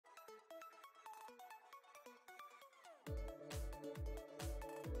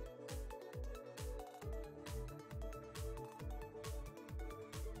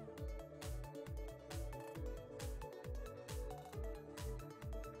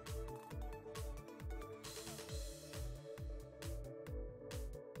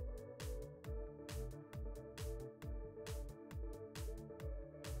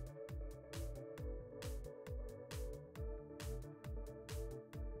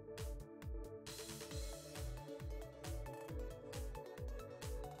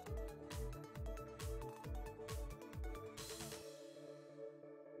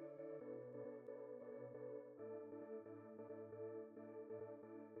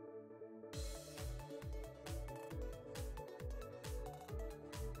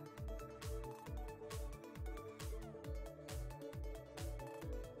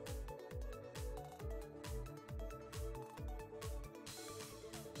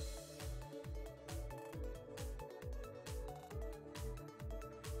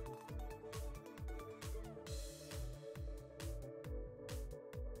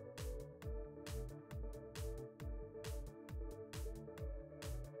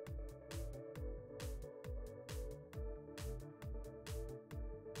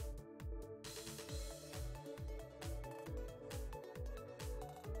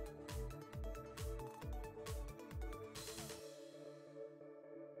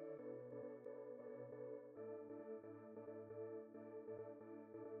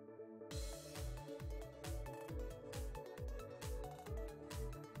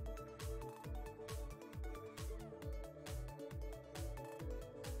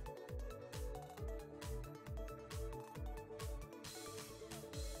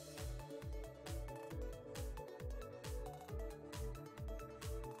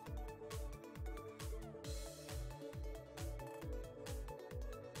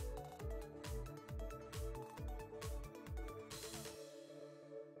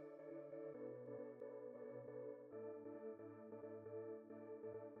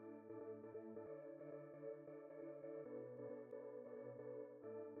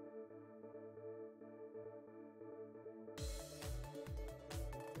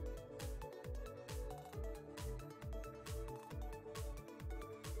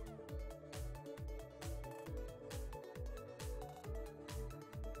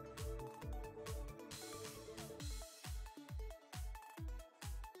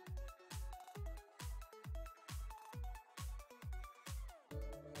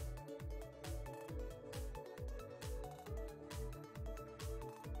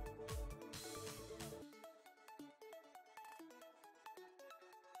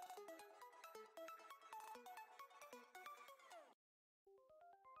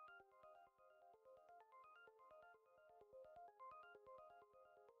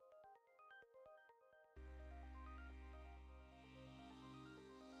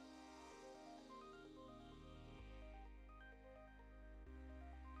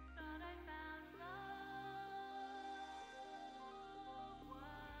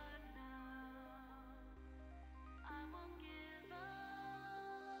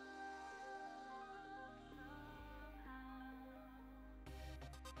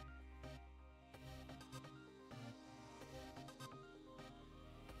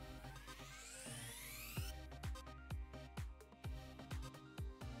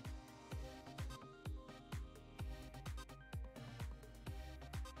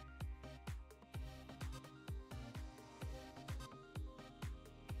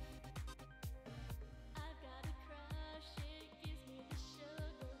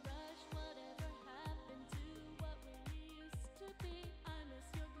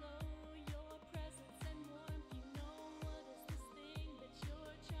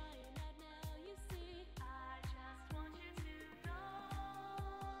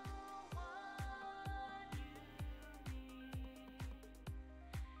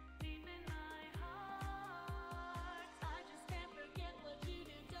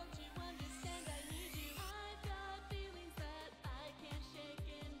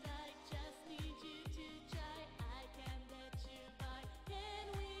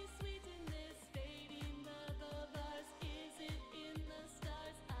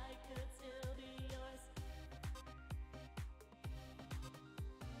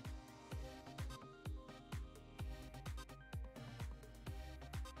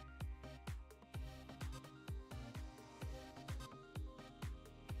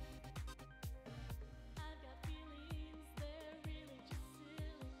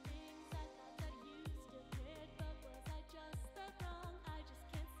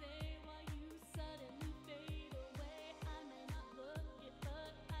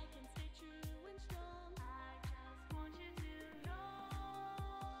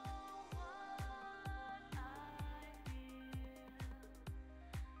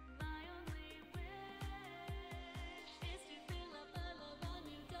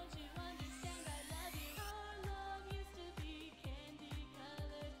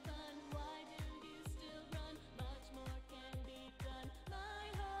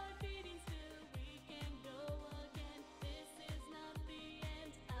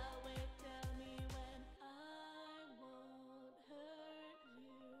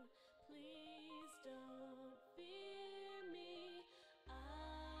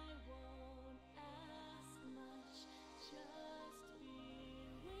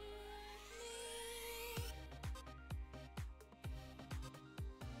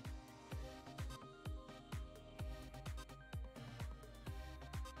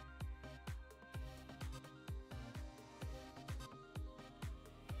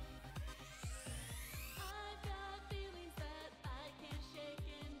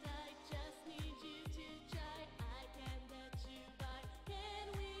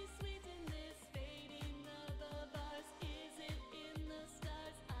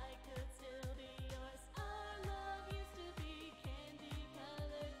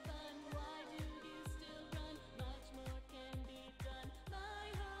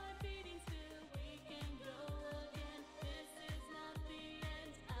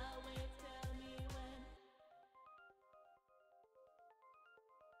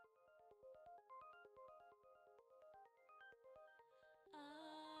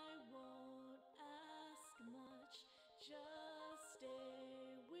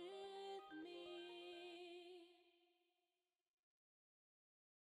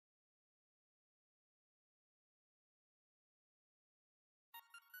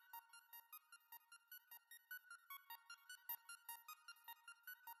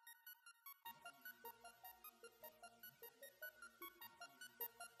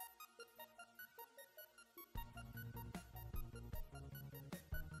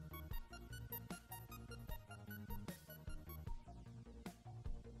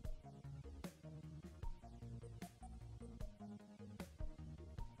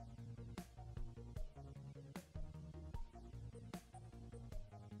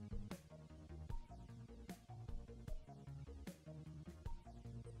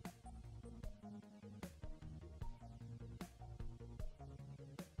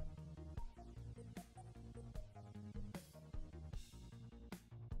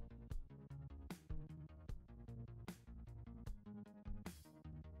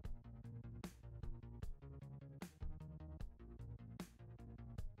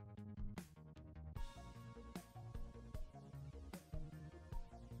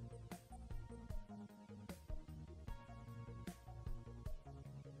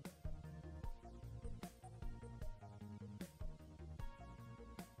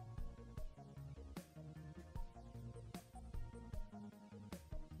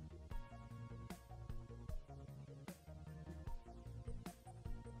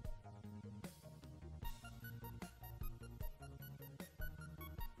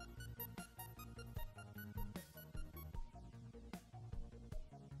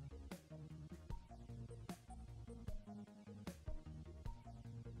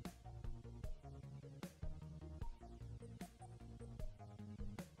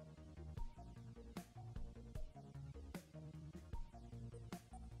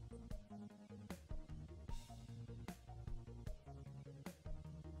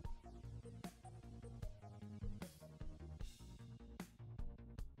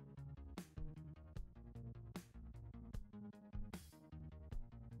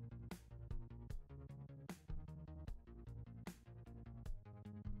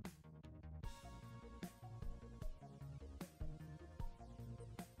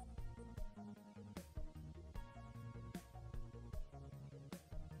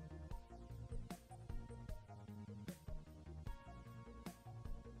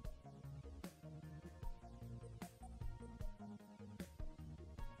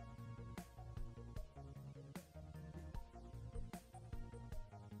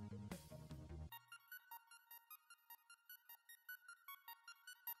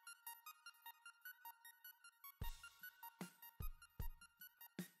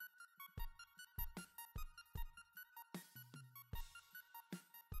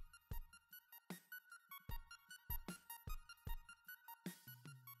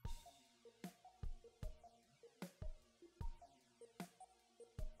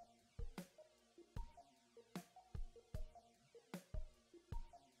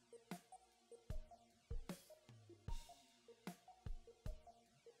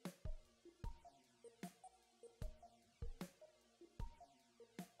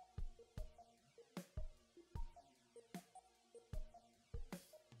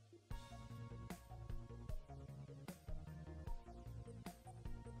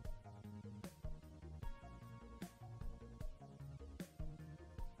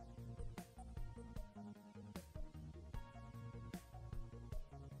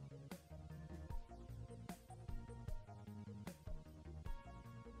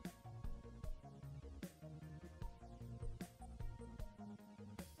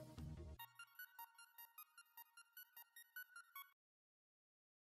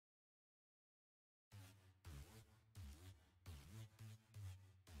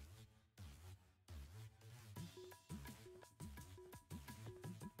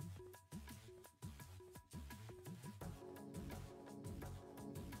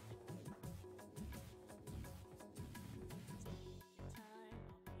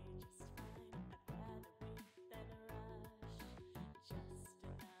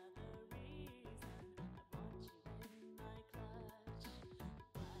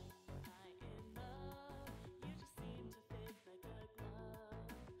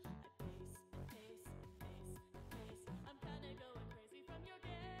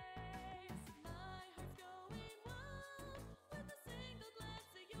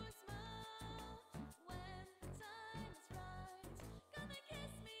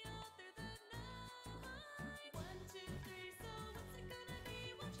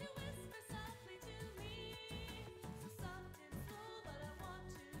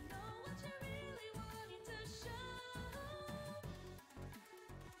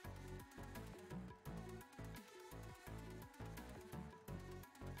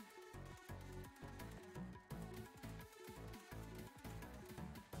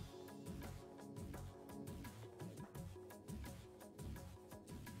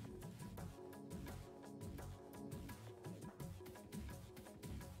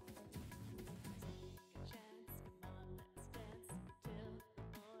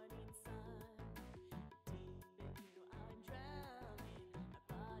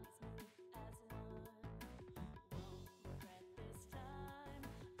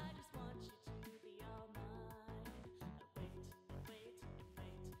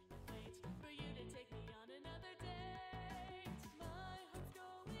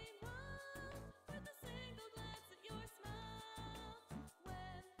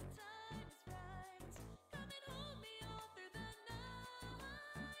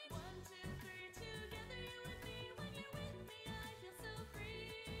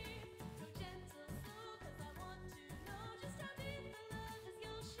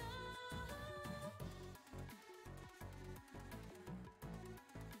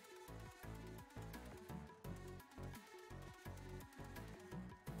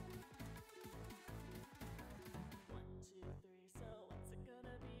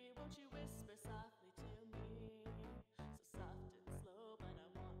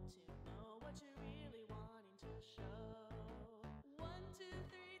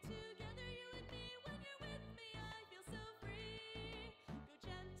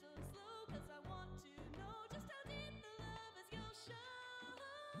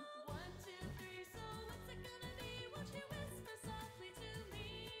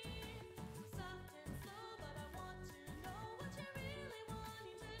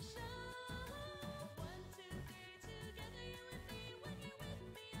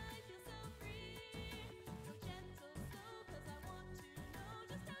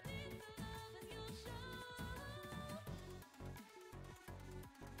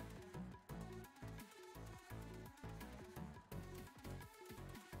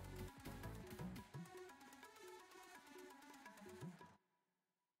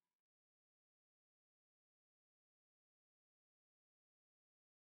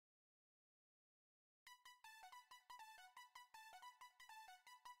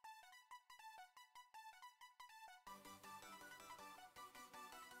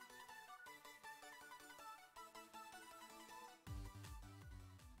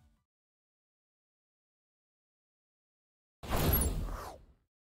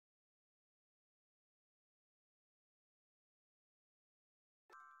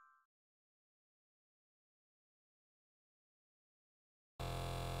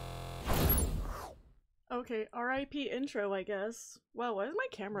Okay, RIP intro, I guess. Wow, why is my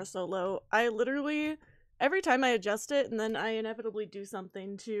camera so low? I literally, every time I adjust it, and then I inevitably do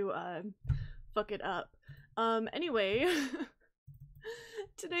something to, fuck it up. Anyway,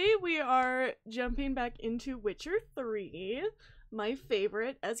 today we are jumping back into Witcher 3, my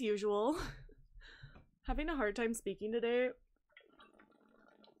favorite, as usual. Having a hard time speaking today.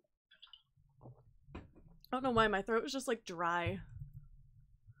 I don't know why, my throat was just, like, dry.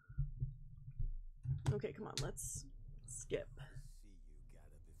 Okay, come on, let's skip.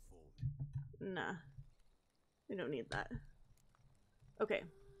 Nah. We don't need that. Okay.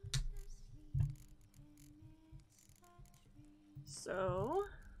 So...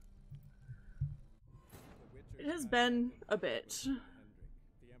 it has been a bit. The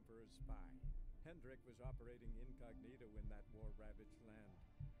Emperor's spy. Hendrik was operating incognito in that war-ravaged land.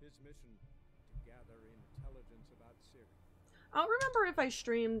 His mission, to gather intelligence about Syria. I don't remember if I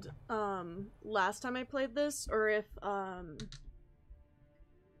streamed, last time I played this, or if,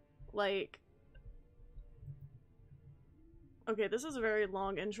 like... okay, this is a very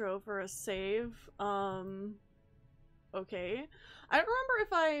long intro for a save. Okay. I don't remember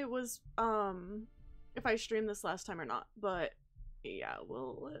if I was, if I streamed this last time or not, but yeah,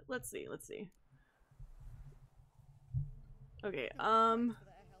 well, let's see. Okay,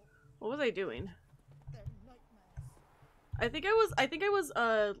 what was I doing? I think I was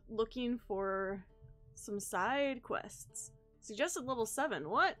looking for some side quests. Suggested level 7.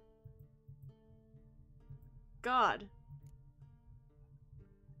 What? God.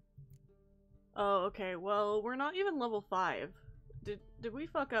 Oh, okay. Well, we're not even level 5. Did we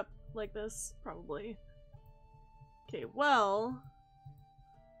fuck up like this? Probably. Okay, well,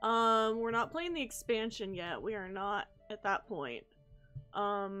 we're not playing the expansion yet. We are not at that point.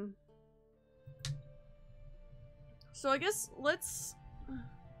 So I guess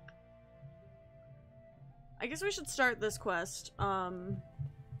I guess we should start this quest,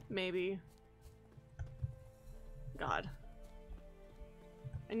 maybe. God.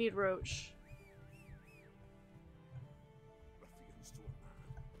 I need Roach.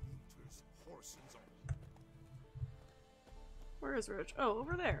 Where is Roach? Oh,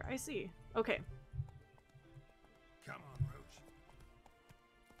 over there. I see. Okay. Come on, Roach.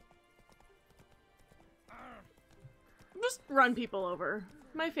 Just run people over.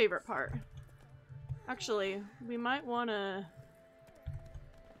 My favorite part. Actually, we might wanna...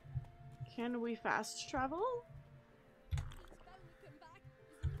 can we fast travel?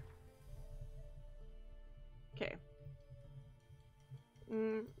 Okay.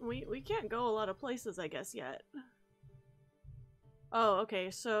 We can't go a lot of places, I guess, yet. Oh,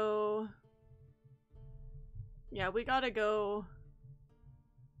 okay, so... yeah, we gotta go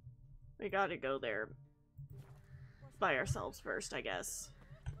there by ourselves first, I guess.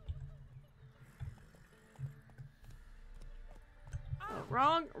 Oh,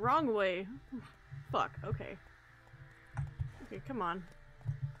 wrong way. Fuck, okay. Okay, come on.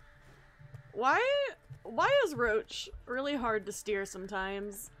 Why is Roach really hard to steer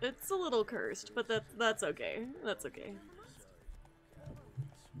sometimes? It's a little cursed, but that's okay. That's okay.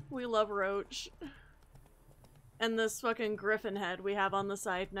 We love Roach. And this fucking griffin head we have on the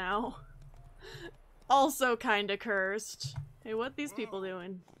side now. Also kinda cursed. Hey, what these people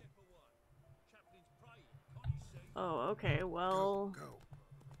doing? Oh, okay, well...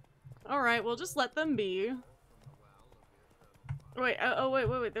 alright, we'll just let them be. Wait, oh,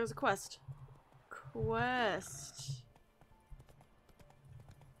 wait, there's a quest. Quest.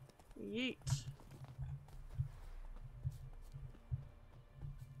 Yeet.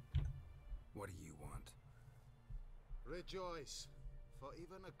 What do you want? Rejoice, for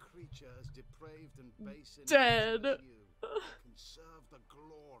even a creature as depraved and base in dead as you can serve the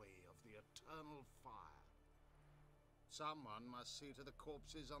glory of the eternal fire. Someone must see to the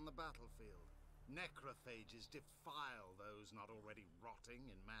corpses on the battlefield. Necrophages defile those not already rotting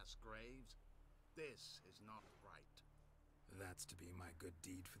in mass graves. This is not right. That's to be my good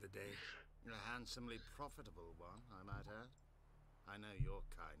deed for the day. A handsomely profitable one, I might add. I know your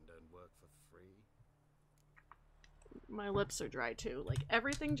kind don't work for free. My lips are dry too. Like,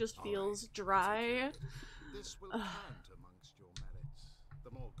 everything just feels dry. This will count amongst your merits.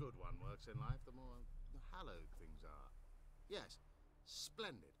 The more good one works in life, the more hallowed things are. Yes,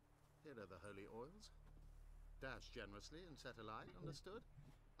 splendid. Here are the holy oils. Dash generously and set alight, understood?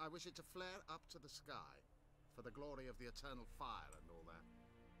 I wish it to flare up to the sky, for the glory of the eternal fire and all that.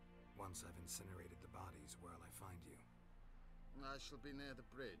 Once I've incinerated the bodies, where'll I find you? I shall be near the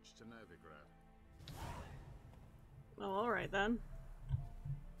bridge to Novigrad. Oh, alright then.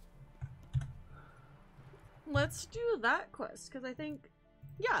 Let's do that quest, because I think,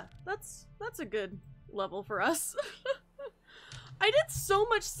 yeah, that's a good level for us. I did so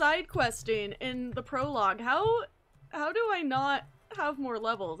much side questing in the prologue. How do I not have more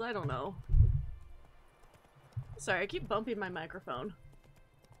levels? I don't know. Sorry, I keep bumping my microphone.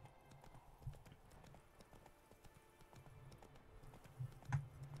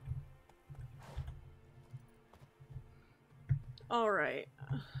 All right.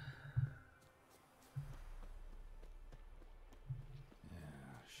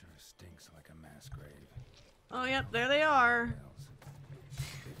 Sure stinks like a mass grave. Oh, yep, there they are.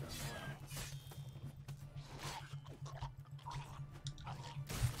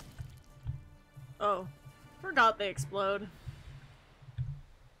 Oh, forgot they explode.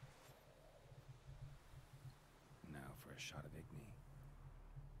 Now for a shot of Igni.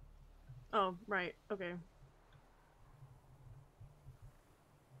 Oh, right, okay.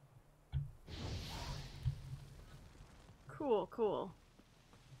 Cool, cool.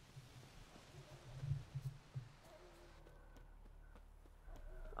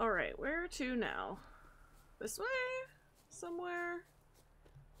 Alright, where to now? This way? Somewhere?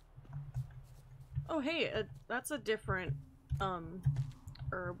 Oh, hey, that's a different,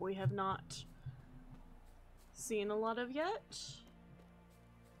 herb we have not seen a lot of yet.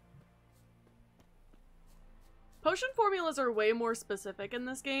 Potion formulas are way more specific in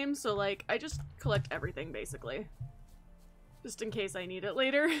this game, so, like, I just collect everything, basically. Just in case I need it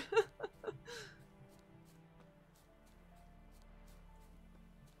later.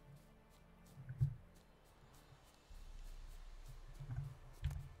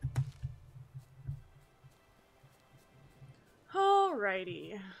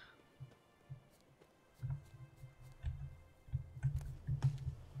 Alrighty.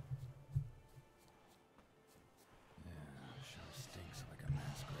 Sure stinks like a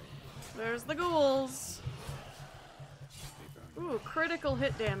mass grave. There's the ghouls. Ooh, critical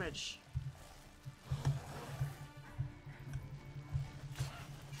hit damage.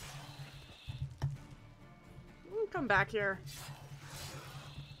 Come back here.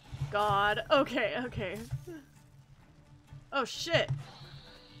 God. Okay, okay. Oh, shit.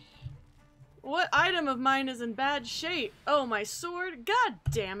 What item of mine is in bad shape? Oh, my sword? God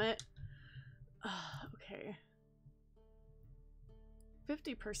damn it. Okay.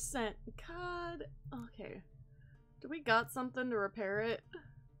 50%. God. Okay. Do we got something to repair it?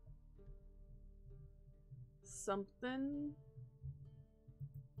 Something?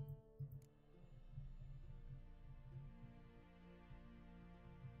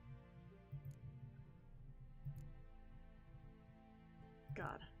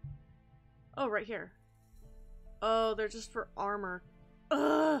 God. Oh, right here. Oh, they're just for armor.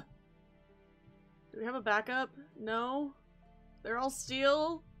 Ugh! Do we have a backup? No? They're all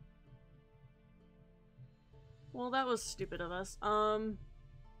steel? Well, that was stupid of us.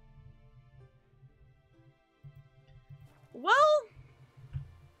 Well,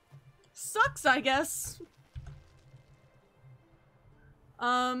 sucks, I guess.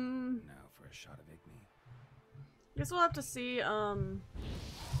 Now for a shot of Igni. Guess we'll have to see, guess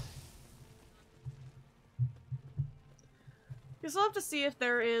we'll have to see if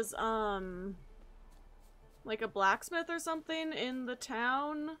there is, like a blacksmith or something in the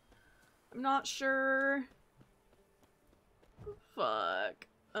town. I'm not sure. Fuck.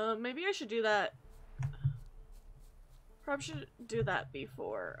 Maybe I should do that. Probably should do that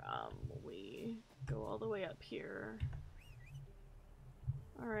before, we go all the way up here.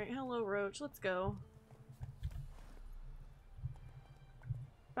 Alright, hello Roach, let's go.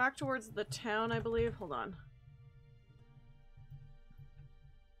 Back towards the town, I believe. Hold on.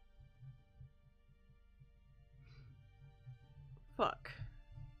 Fuck.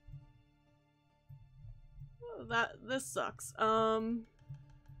 Oh, this sucks.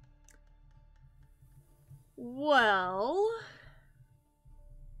 Well,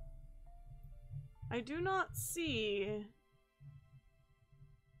 I do not see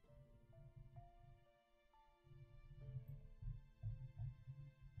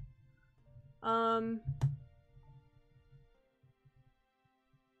I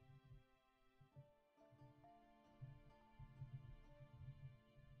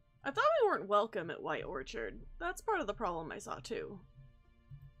thought we weren't welcome at White Orchard. That's part of the problem I saw too.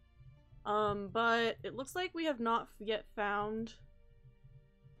 But it looks like we have not yet found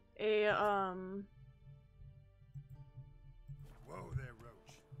a, Whoa there,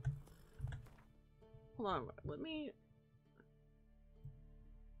 Roach. hold on,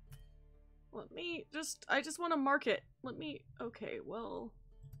 I just want to mark it. Okay, well.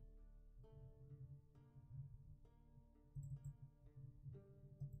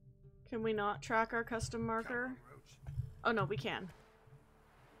 Can we not track our custom marker? Oh no, we can.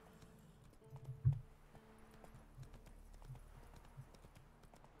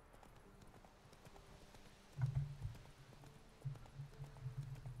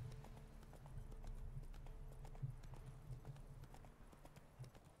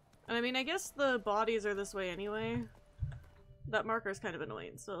 And I mean, I guess the bodies are this way anyway. That marker's kind of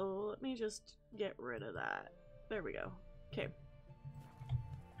annoying, so let me just get rid of that. There we go. Okay.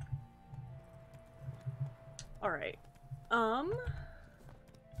 Alright.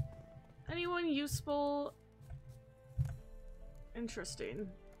 Anyone useful? Interesting.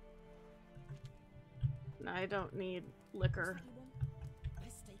 No, I don't need liquor.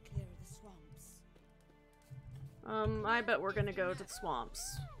 Best stay clear of the swamps. I bet we're gonna go to the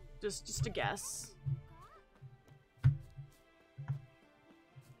swamps. Just a guess.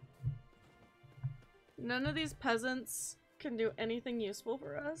 None of these peasants can do anything useful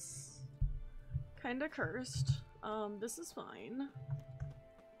for us. Kinda cursed. This is fine.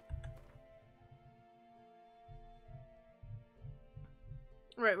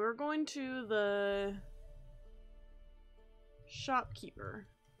 Right, we're going to the shopkeeper.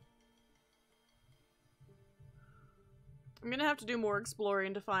 I'm gonna have to do more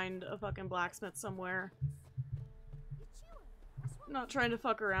exploring to find a fucking blacksmith somewhere. I'm not trying to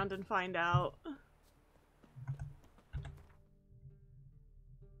fuck around and find out.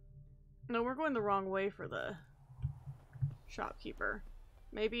 No, we're going the wrong way for the shopkeeper.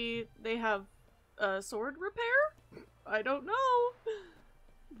 Maybe they have a sword repair? I don't know.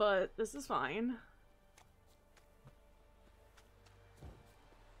 But this is fine.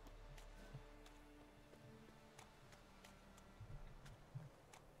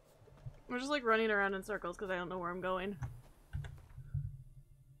 We're just like running around in circles because I don't know where I'm going.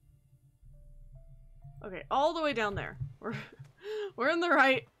 Okay, all the way down there. We're in the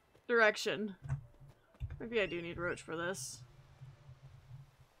right direction. Maybe I do need roach for this.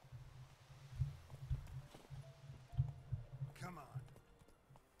 Come on.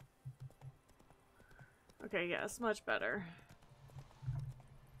 Okay, yes, much better.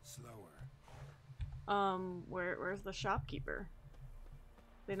 Slower. Where's the shopkeeper?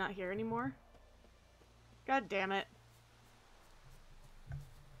 They not here anymore? God damn it.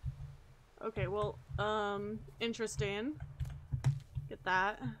 Okay, well, interesting. Get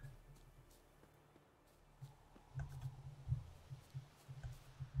that.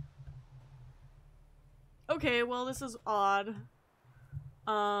 Okay, well, this is odd.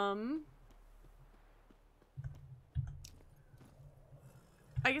 I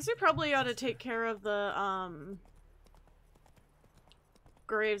guess we probably ought to take care of the,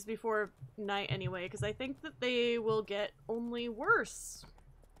 graves before night anyway, because I think that they will get only worse.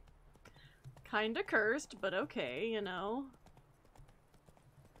 Kinda cursed, but okay, you know.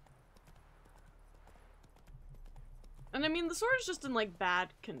 And I mean, the sword is just in, like,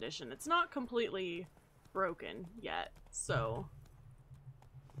 bad condition. It's not completely broken yet, so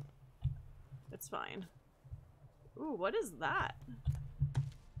it's fine. Ooh, what is that?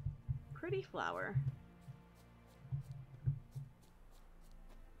 Pretty flower.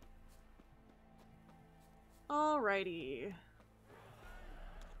 Alrighty.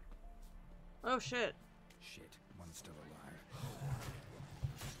 Oh shit. Shit, one's still alive.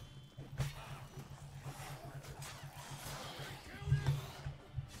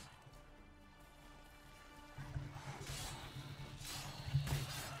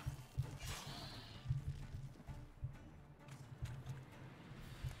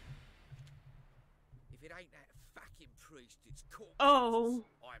 If it ain't that fucking priest, it's corpses. Oh.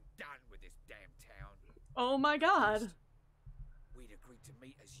 I'm done with this damn town. Oh my god. We'd agreed to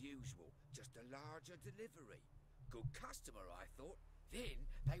meet as usual, just a larger delivery. Good customer, I thought. Then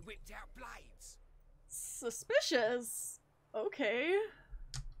they whipped out blades. Suspicious. Okay.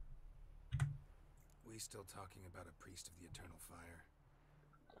 We still talking about a priest of the eternal fire?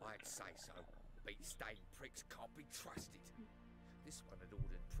 I'd say so. Beat-stained pricks can't be trusted. This one had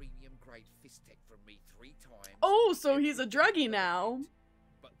ordered premium grade fistek from me 3 times. Oh, so he's a druggie now.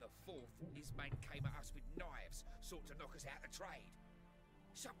 But the 4th, his men came at us with knives, sought to knock us out of trade.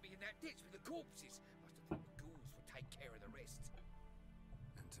 Shoved me in that ditch with the corpses. Must have thought the ghouls would take care of the rest.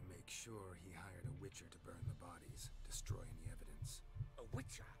 And to make sure, he hired a witcher to burn the bodies, destroy any evidence. A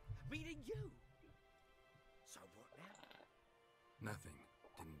witcher? Meaning you? So what now? Nothing.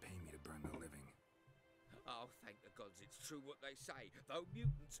 Didn't pay me to burn the living. Oh, thank the gods it's true what they say. Though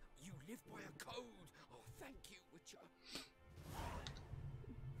mutants, you live by a code. Oh, thank you, witcher.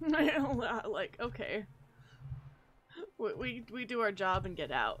 Like, okay. We do our job and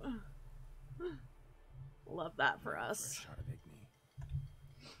get out. Love that for us. Shot of Igni.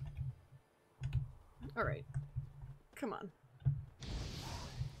 Alright. Come on.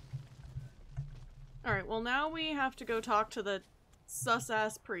 Alright, well now we have to go talk to the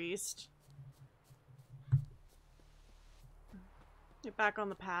sus-ass priest. Get back on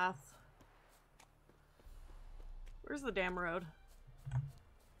the path. Where's the damn road?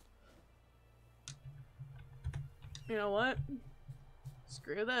 You know what?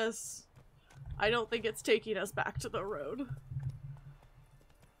 Screw this. I don't think it's taking us back to the road.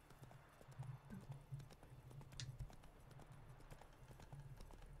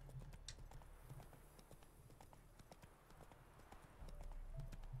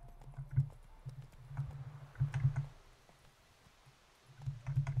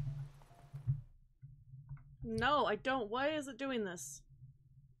 No, I don't. Why is it doing this?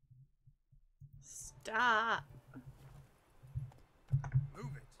 Stop.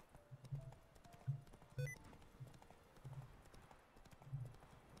 Move it.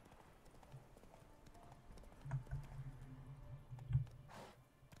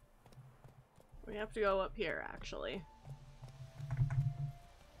 We have to go up here, actually.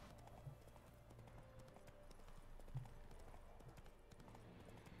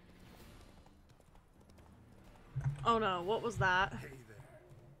 Oh no, what was that? Hey there.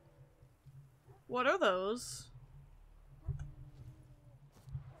 What are those?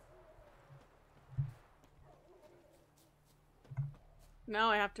 Now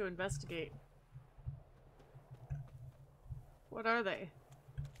I have to investigate. What are they?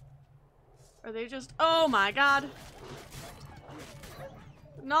 Are they just— oh my god!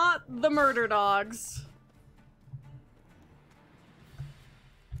 Not the murder dogs.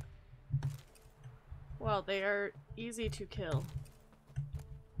 Well, they are easy to kill.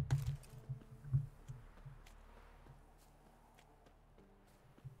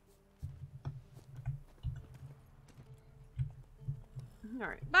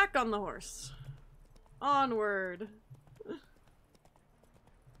 Alright, back on the horse. Onward.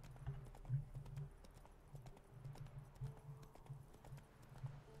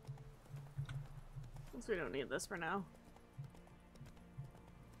 Guess we don't need this for now.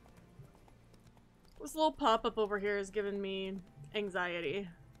 This little pop-up over here is giving me anxiety.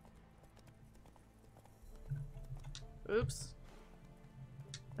 Oops.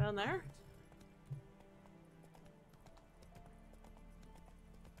 Down there?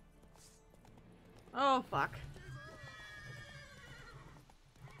 Oh, fuck.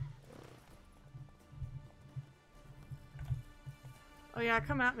 Oh yeah,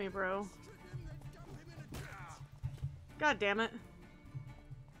 come at me, bro. God damn it.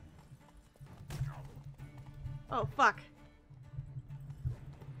 Oh, fuck.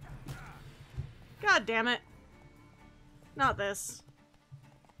 God damn it. Not this.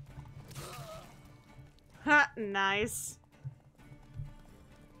 Ha, nice.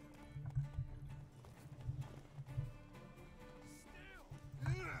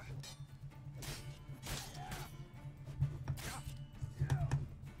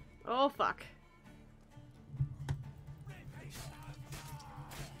 Oh, fuck.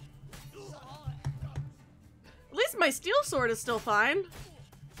 At least my steel sword is still fine.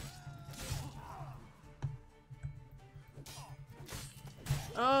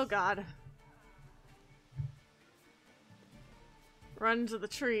 Oh, God. Run to the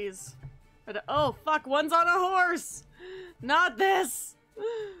trees. Oh, fuck, one's on a horse! Not this!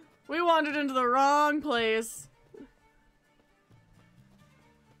 We wandered into the wrong place.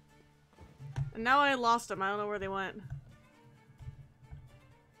 And now I lost them. I don't know where they went.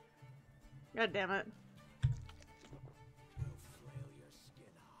 God damn it.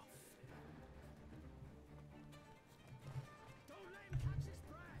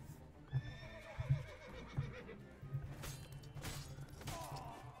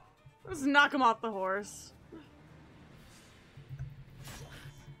 Let's knock him off the horse.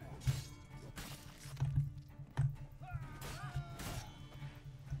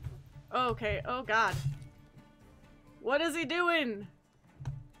 Okay, oh god. What is he doing?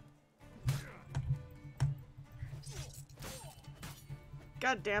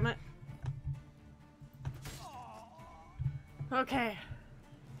 God damn it. Okay.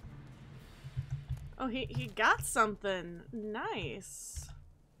 Oh, he got something. Nice.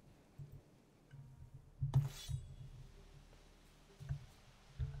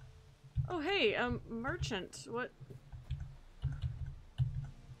 Oh, hey, merchant. What?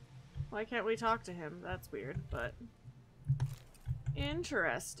 Why can't we talk to him? That's weird, but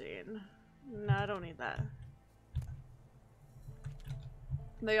interesting. No, I don't need that.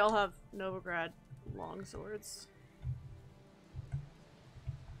 They all have Novigrad longswords.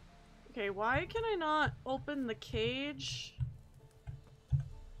 Okay, why can I not open the cage?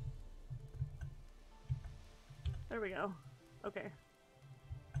 There we go. Okay.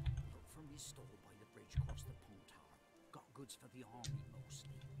 Look from his stall by the bridge across the pond tower. Got goods for the army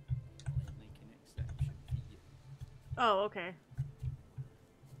mostly. I'll make an exception for you. Oh, okay.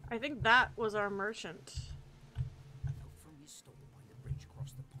 I think that was our merchant. Look from his stall by the bridge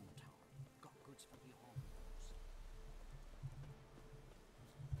across the pond tower. Got goods for the army mostly.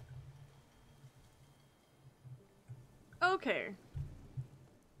 Okay.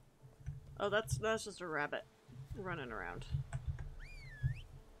 Oh, that's just a rabbit running around.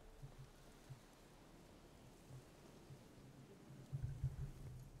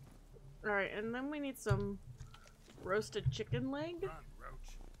 Alright, and then we need some roasted chicken leg. Run,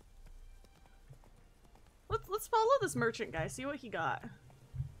 Roach. Let's follow this merchant guy, see what he got.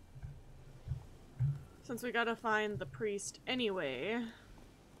 Since we gotta find the priest anyway.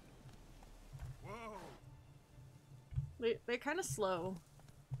 Whoa! They're kinda slow.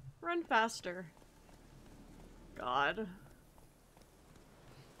 Run faster. God.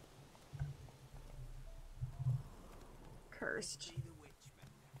 Cursed. See the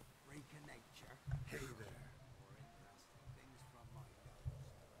witchman, freak of nature. Hey there. More interesting things from my nose.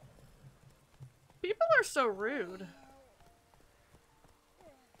 People are so rude.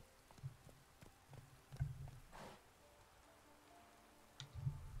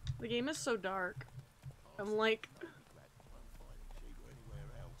 The game is so dark. I'm like...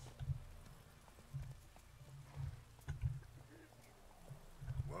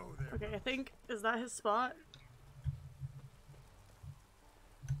 Whoa there. Okay, I think... Is that his spot?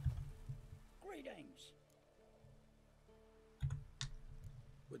 Greetings.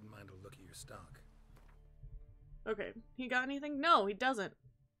 Wouldn't mind a look at your stock. Okay, he got anything? No, he doesn't.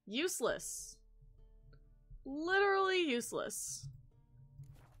 Useless. Literally useless.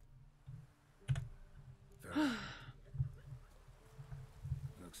 Very.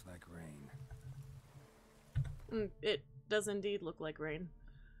 Looks like rain. It does indeed look like rain.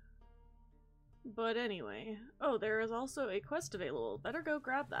 But anyway. Oh, there is also a quest available. Better go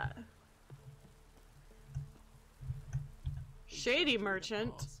grab that. Shady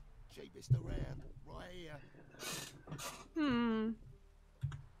merchant. Cheapest around, right here.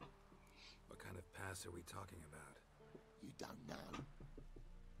 What kind of pass are we talking about? You don't know.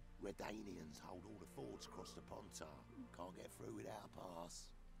 Redanians hold all the fords across the Pontar. Can't get through without a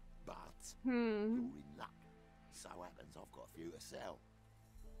pass. But you're in luck. So happens I've got a few to sell.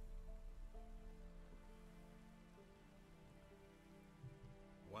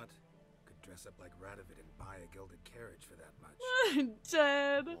 What? Could dress up like Radovid and buy a gilded carriage for that much.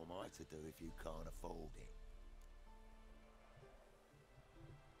 Dead. What am I to do if you can't afford it?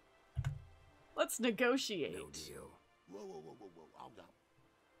 Let's negotiate. No deal. Whoa, hold up.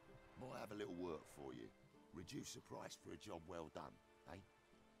 Might have a little work for you. Reduce the price for a job well done, eh?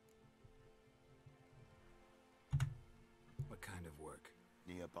 What kind of work?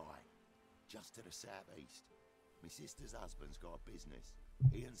 Nearby. Just to the southeast. My sister's husband's got a business.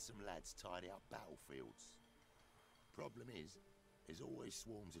 He and some lads tidy up battlefields. Problem is, there's always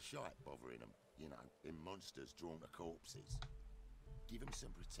swarms of shite bothering them. You know, in monsters drawn to corpses. Give them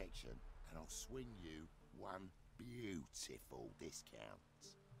some protection, and I'll swing you one beautiful discount.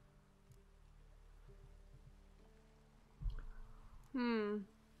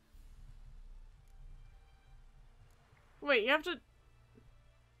 Wait, you have to...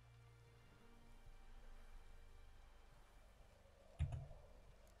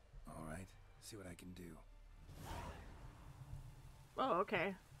 Alright, see what I can do. Oh,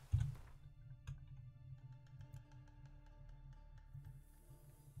 okay.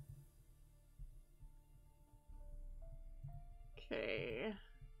 Okay.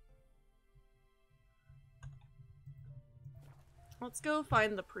 Let's go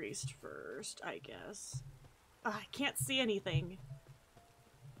find the priest first, I guess. I can't see anything.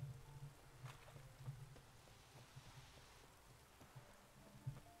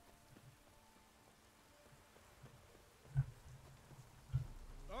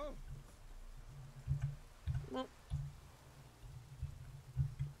 Oh, Well.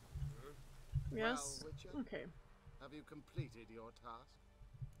 Yes? Well, Richard? Okay. Have you completed your task?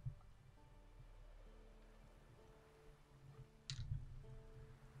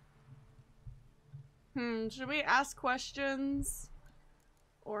 Should we ask questions?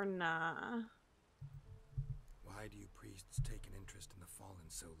 Or nah? Why do you priests take an interest in the fallen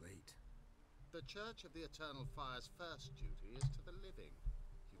so late? The Church of the Eternal Fire's first duty is to the living.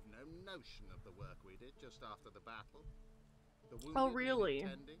 You've no notion of the work we did just after the battle. The wounded Oh, really? needed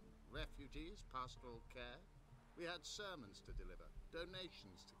tending, refugees, pastoral care. We had sermons to deliver,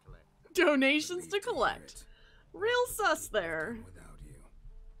 donations to collect. Donations to Relieved hear collect. it. Real What would sus people have there. done without you.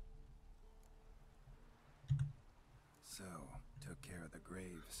 So, took care of the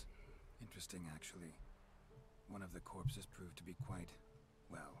graves. Interesting, actually. One of the corpses proved to be quite,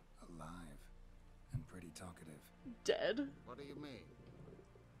 well, alive. And pretty talkative. Dead? What do you mean?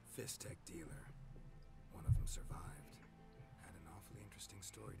 Fist-tech dealer. One of them survived. Had an awfully interesting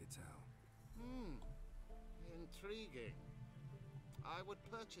story to tell. Intriguing. I would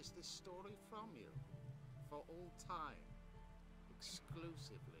purchase this story from you. For all time.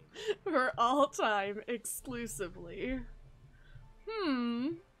 exclusively. For all time, exclusively.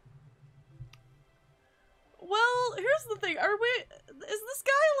 Well, here's the thing. Is this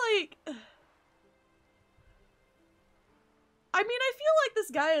guy like... I mean, I feel like this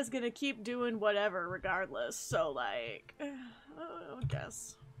guy is gonna keep doing whatever regardless, so like... I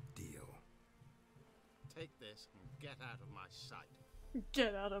guess. Deal. Take this and get out of my sight.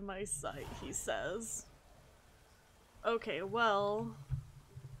 Get out of my sight, he says. Okay, well...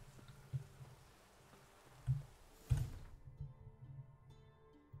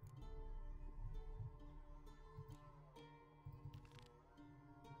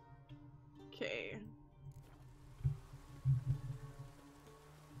 Okay.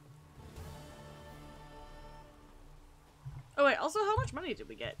 Oh wait, also how much money did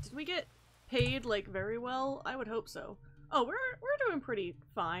we get? Did we get paid like very well? I would hope so. Oh, we're doing pretty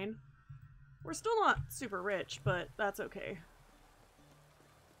fine. We're still not super rich, but that's okay.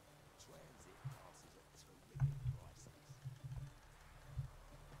 Transit passes at terrific prices.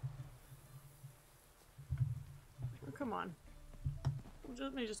 Oh, come on.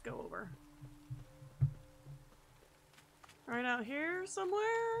 Let me just go over. Right out here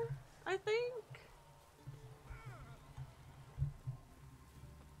somewhere, I think?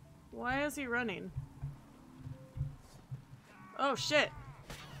 Why is he running? Oh shit.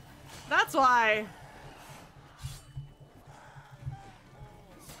 That's why!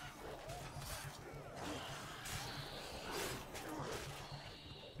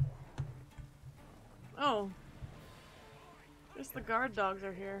 Oh. Just the guard dogs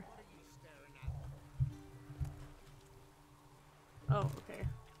are here. Oh, okay.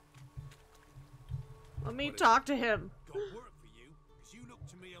 Let me talk to him. Got work for you, because you look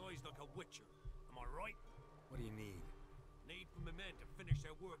to me eyes like a witcher. Am I right? What do you need? Need for my men to finish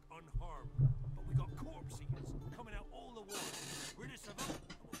their work unharmed. But we got corpse eaters coming out all the while. Rid us of them,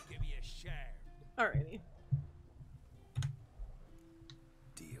 and we'll give you a share. Alrighty.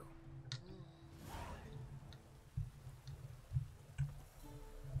 Deal.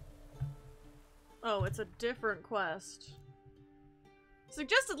 Oh, it's a different quest.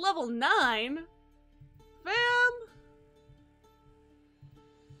 Suggested level 9? Fam?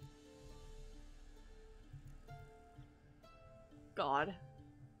 God.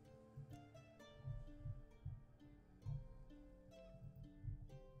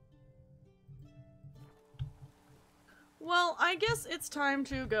 Well, I guess it's time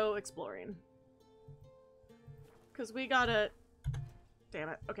to go exploring. 'Cause we gotta... Damn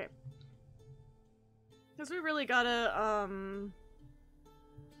it. Okay. 'Cause we really gotta,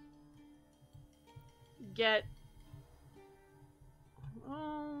 get...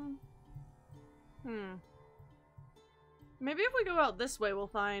 Maybe if we go out this way, we'll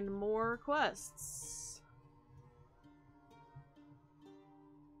find more quests.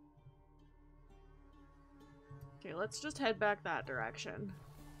 Okay, let's just head back that direction.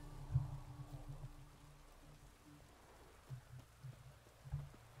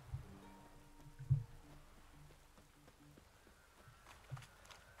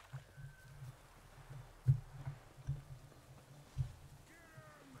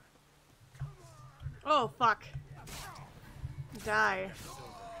 Oh, fuck. Die.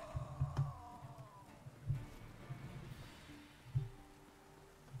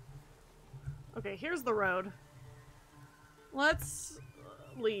 Okay, here's the road. Let's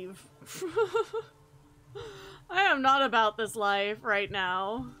leave. I am not about this life right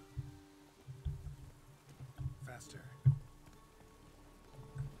now. Faster.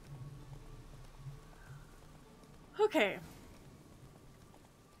 Okay.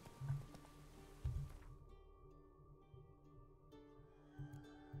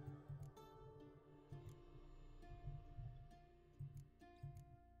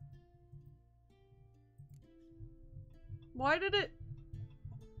 Why did it...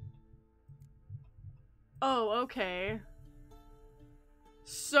 Oh, okay.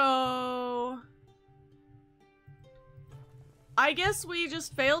 So... I guess we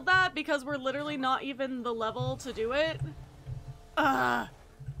just failed that because we're literally not even the level to do it. Ugh.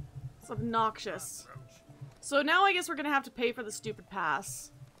 It's obnoxious. So now I guess we're gonna have to pay for the stupid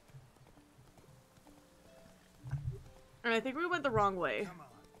pass. And I think we went the wrong way.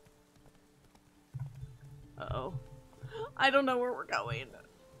 Uh-oh. I don't know where we're going.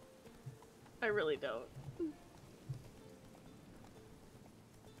 I really don't.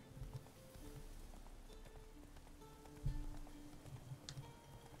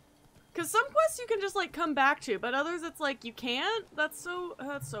 Because some quests you can just, like, come back to, but others it's like, you can't? That's so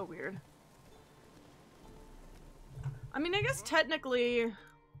weird. I mean, I guess technically...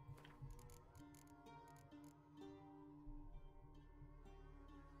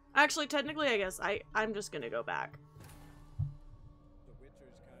 Actually, technically, I guess I'm just gonna go back. The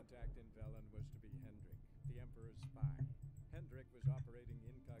Witcher's contact in Velen was to be Hendrik, the Emperor's spy. Hendrik was operating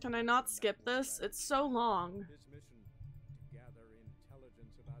incognito. Can I not skip this? It's so long. His mission to gather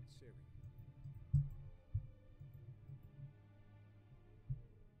intelligence about Ciri.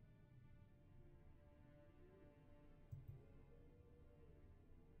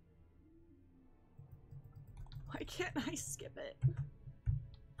 Why can't I skip it?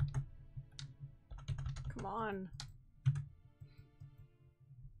 Come on.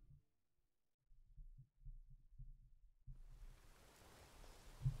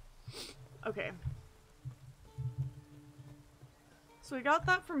 Okay. So we got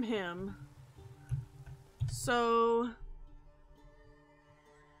that from him. So...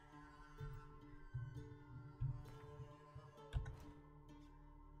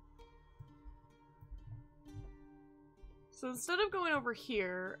 So instead of going over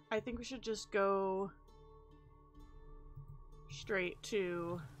here, I think we should just go straight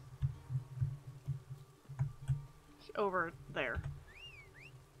to over there.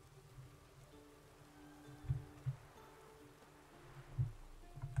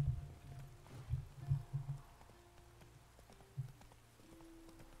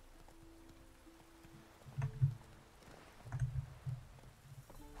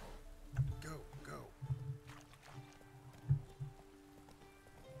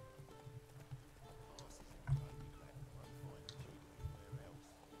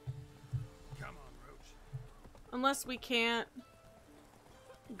 Unless we can't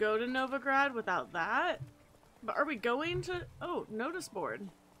go to Novigrad without that. But are we going to... Oh, notice board.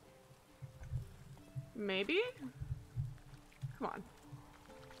 Maybe? Come on.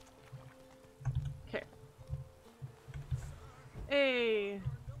 Okay. Hey.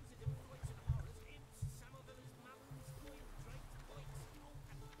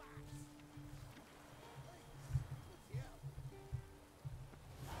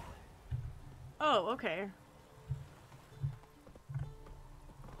 Oh, okay.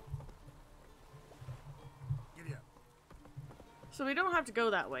 So we don't have to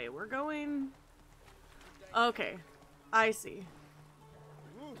go that way. We're going... Okay. I see.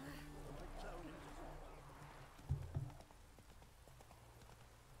 Won't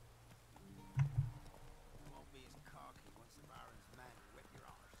be as cocky once the Baron's men whip your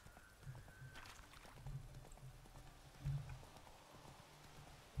arse.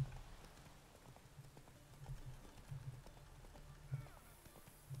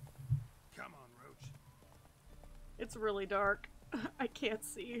 Come on, Roach. It's really dark. I can't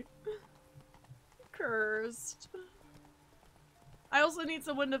see. Cursed. I also need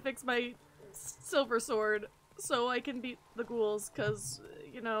someone to fix my silver sword so I can beat the ghouls, because,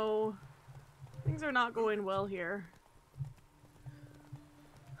 you know, things are not going well here.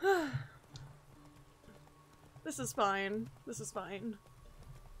 This is fine. This is fine.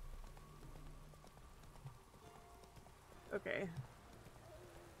 Okay.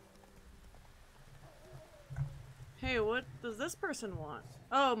 Hey, what does this person want?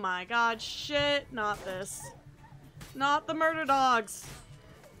 Oh my god, shit, not this. Not the murder dogs.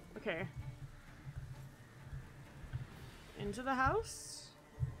 Okay. Into the house?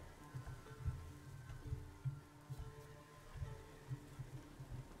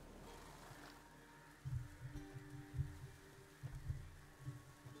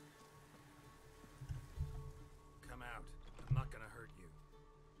 Come out. I'm not gonna hurt you.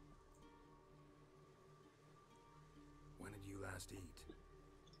 When did you last eat?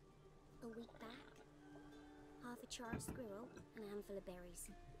 A week back. Half a charred squirrel and a handful of berries.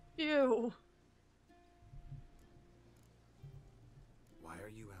 Ew. Why are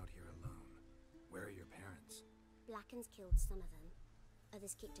you out here alone? Where are your parents? Blackens killed some of them.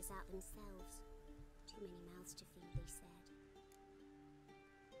 Others kicked us out themselves. Too many mouths to feed, they said.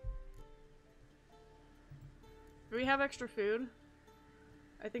 Do we have extra food?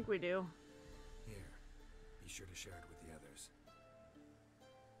 I think we do. Here. Be sure to share it with the others.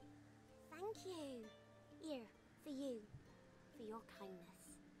 Thank you. Here, for you. For your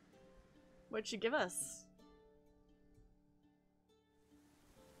kindness. What'd she give us?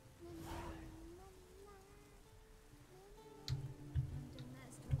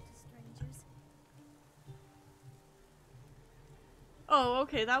 Oh,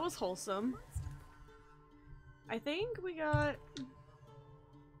 okay, that was wholesome. I think we got...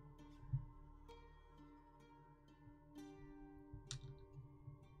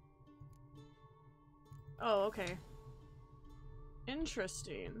 Oh, okay.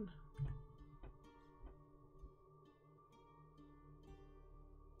 Interesting.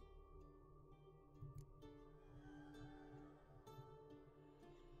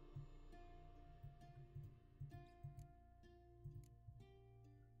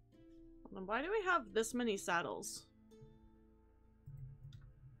 Why do we have this many saddles?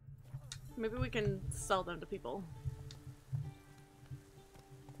 Maybe we can sell them to people.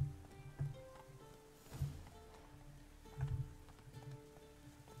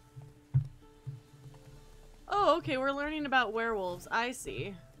 Oh, okay, we're learning about werewolves. I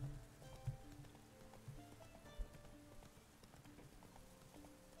see.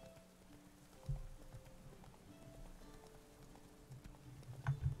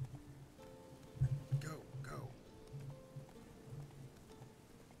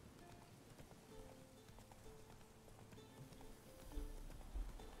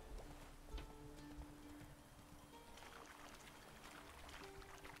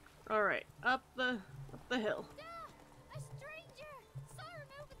 All right, up the hill. A stranger! Saw him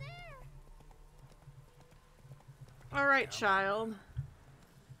over there! All right, child.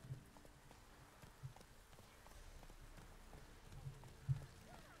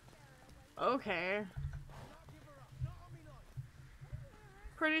 Okay.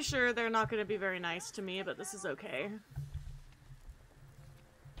 Pretty sure they're not going to be very nice to me, but this is okay.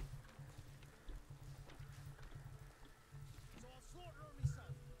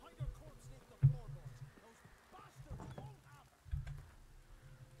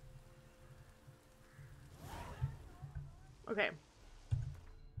 Okay.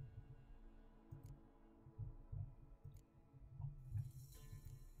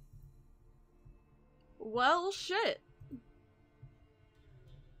 Well, shit.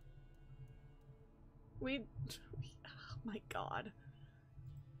 Oh my god.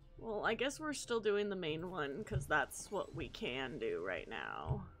 Well, I guess we're still doing the main one, because that's what we can do right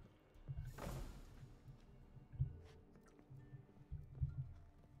now.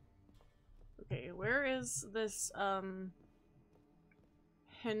 Okay, where is this,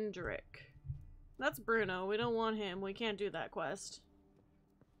 Hendrik? That's Bruno. We don't want him. We can't do that quest.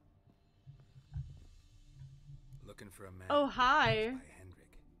 Looking for a man. Oh, hi.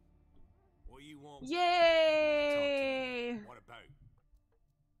 Hendrik. What you want? Yay! What about?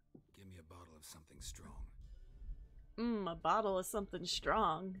 Give me a bottle of something strong. A bottle of something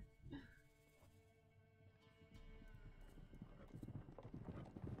strong.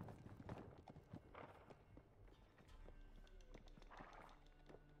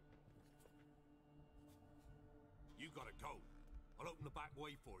 You gotta go. I'll open the back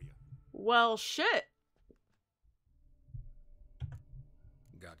way for you. Well, shit.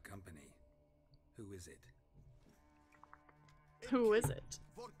 Got company. Who is it? Who is it?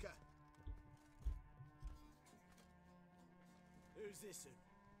 Vodka. Who's this?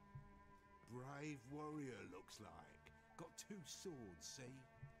 Brave warrior, looks like. Got 2 swords, see?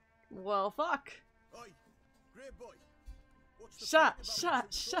 Well, fuck. Oi, great boy. What's the Shot, point about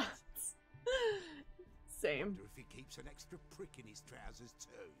shot, two swords? shots. Same. Wonder if he keeps an extra prick in his trousers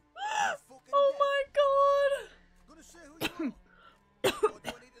too. Oh my god! Gonna say who you are? Or do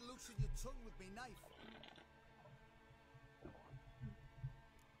I need to loosen your tongue with me knife?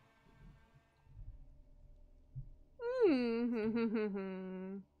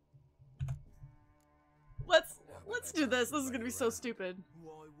 Let's do this. This is gonna be so stupid.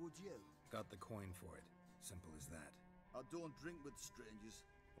 Why would you? Got the coin for it. Simple as that. I don't drink with strangers.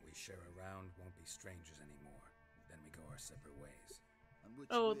 We share a round, won't be strangers anymore. Then we go our separate ways. And which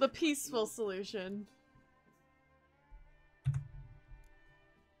Oh, way the might peaceful you- solution.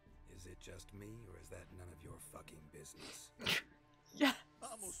 Is it just me, or is that none of your fucking business? Yes.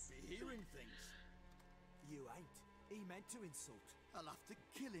 I must be hearing things. You ain't. He meant to insult. I'll have to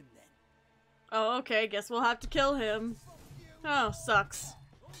kill him then. Oh, okay. Guess we'll have to kill him. Oh, sucks.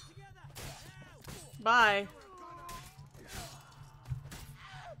 Bye.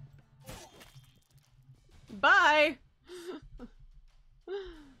 Bye.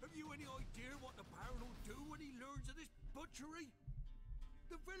 Have you any idea what the Baron will do when he learns of this butchery?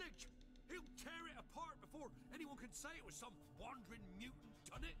 The village! He'll tear it apart before anyone can say it was some wandering mutant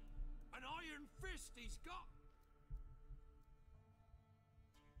done it. An iron fist he's got.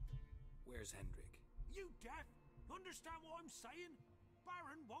 Where's Hendrik? You deaf? Understand what I'm saying?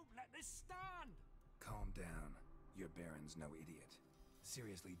 Baron won't let this stand. Calm down. Your Baron's no idiot.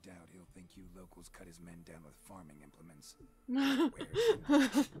 Seriously doubt he'll think you locals cut his men down with farming implements. Where's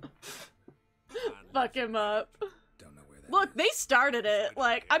Hendrik? Fuck him up. Don't know where that Look, is. they started it.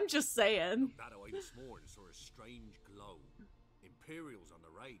 Like, I'm just saying. That away this morning saw a strange glow. Imperials on the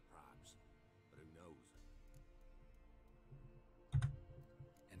raid, perhaps. But who knows?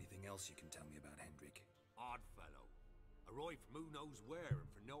 Anything else you can tell me about Hendrik? Odd fellow. Arrived from who knows where and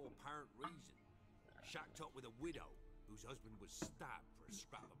for no apparent reason. Shacked up with a widow whose husband was stabbed for a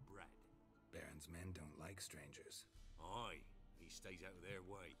scrap of bread. Baron's men don't like strangers. Aye, he stays out of their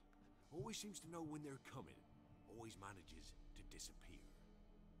way. Always seems to know when they're coming. Always manages to disappear.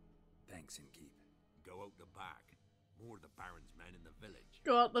 Thanks, Innkeep. Go out the back. More of the Baron's men in the village.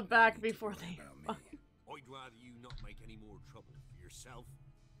 Go out the back before they... About me. I'd rather you not make any more trouble for yourself,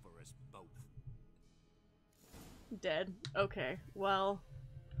 for us both. Dead. Okay, well...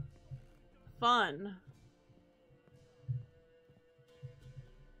 Fun.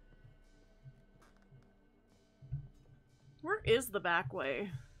 Where is the back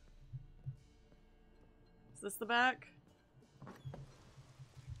way? Is this the back?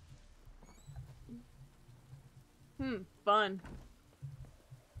 Fun.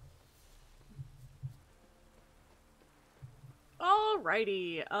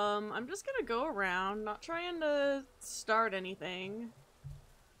 Alrighty, I'm just gonna go around, not trying to start anything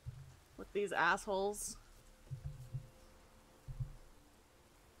with these assholes.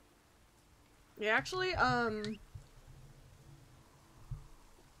 Yeah, actually,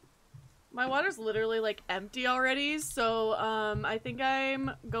 my water's literally, like, empty already, so, I think I'm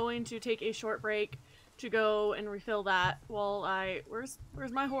going to take a short break to go and refill that while I... Where's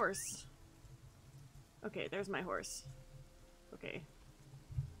my horse? Okay, there's my horse. Okay.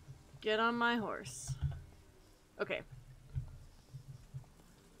 Get on my horse. Okay.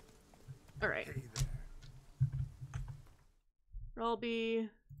 Alright. Hey there. I'll be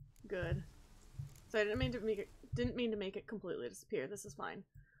good. So I didn't mean to make it completely disappear. This is fine.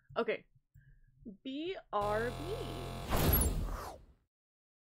 Okay. BRB.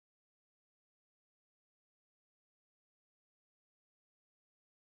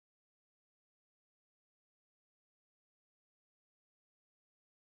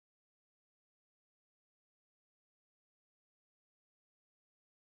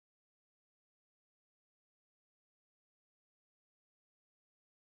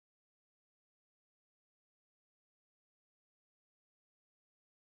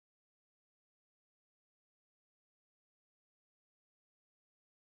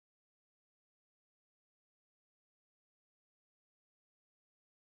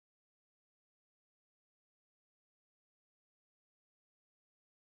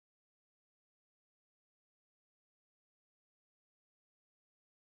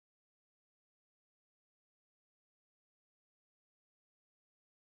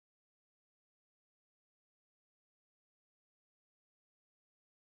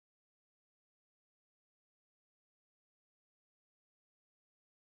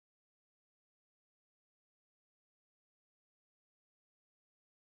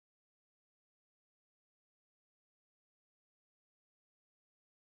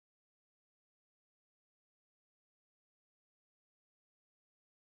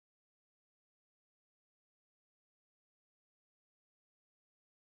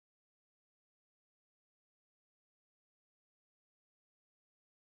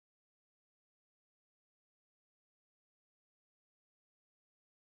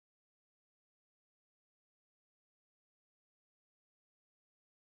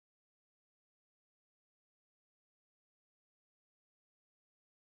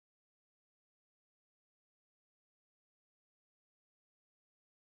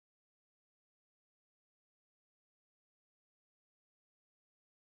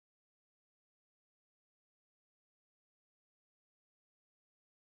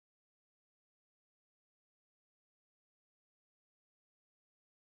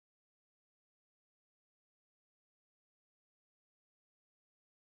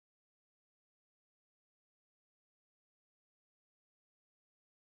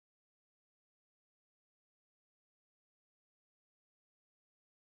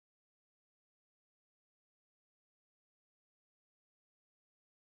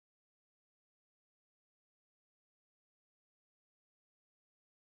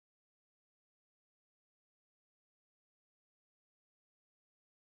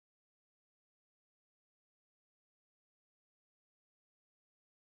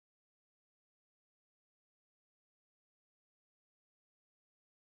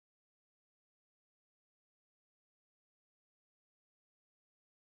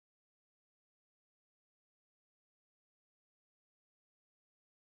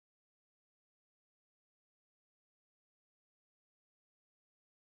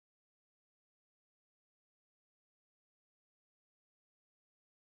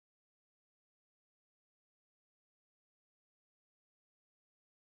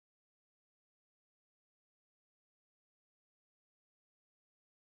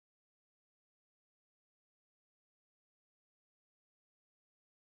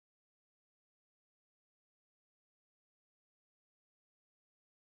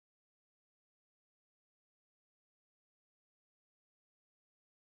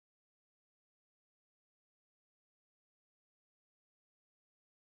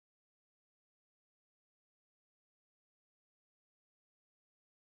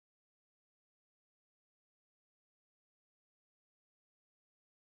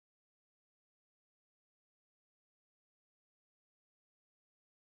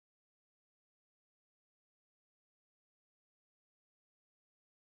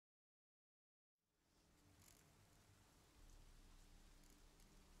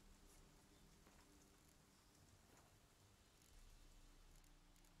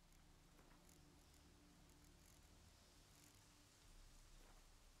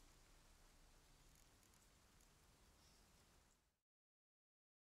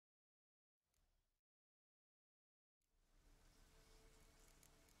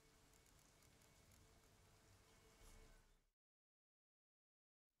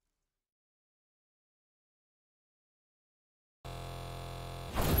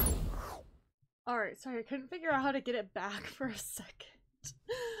 Alright, sorry, I couldn't figure out how to get it back for a second.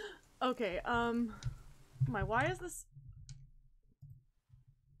 Okay, why is this?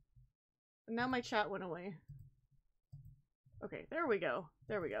 Now my chat went away. Okay, there we go.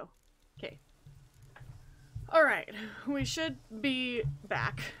 There we go. Okay. Alright, we should be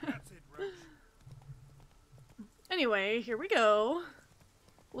back. Anyway, here we go.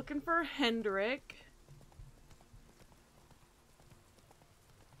 Looking for Hendrik.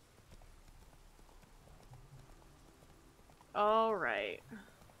 Alright.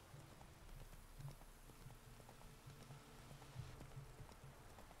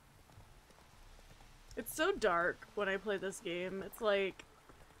 It's so dark when I play this game. It's like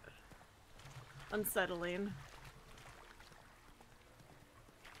unsettling.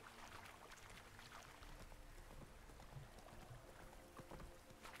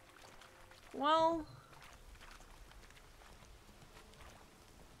 Well,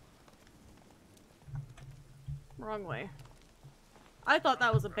 wrong way. I thought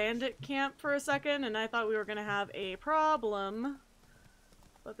that was a bandit camp for a second, and I thought we were gonna have a problem.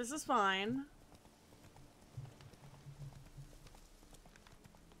 But this is fine.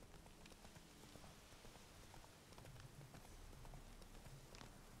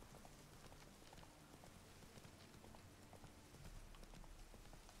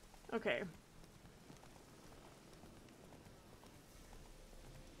 Okay.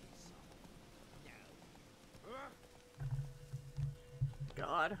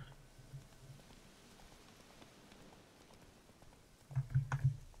 God.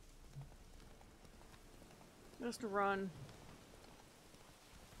 Just run.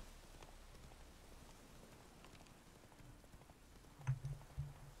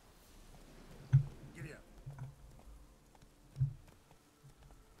 Giddy up.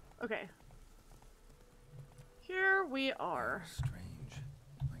 Okay. Here we are. Strange.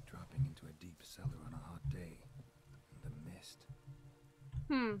 Like dropping into a deep cellar on a hot day. And the mist.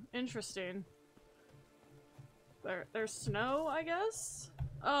 Interesting. There's snow, I guess?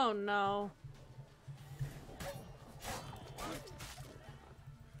 Oh no.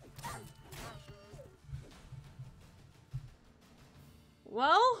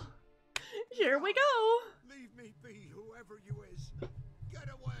 Well, here we go. Leave me be, whoever you is. Get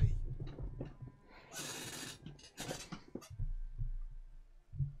away.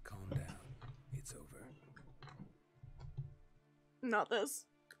 Calm down. It's over. Not this.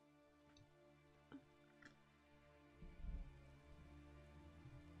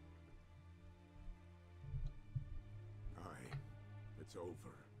 Aye, it's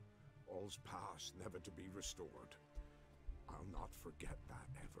over. All's past, never to be restored. I'll not forget that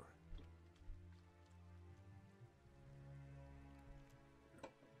ever.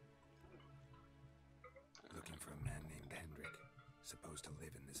 Looking for a man named Hendrik, supposed to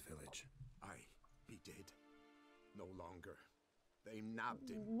live in this village. Aye, he did. No longer. They nabbed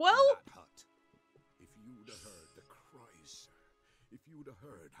him Well, in that hut. If you'd have heard the cries, sir. If you'd have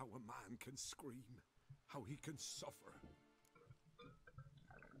heard how a man can scream, how he can suffer.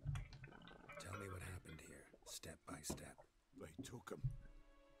 Tell me what happened here, step by step. They took him.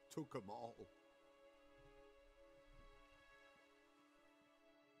 Took him all.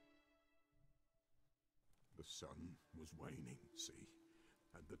 The sun was waning, see,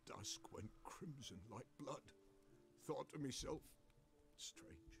 and the dusk went crimson like blood. Thought to myself,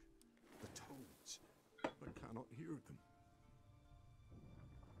 strange, the toads, I cannot hear them.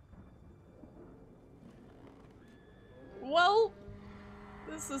 well,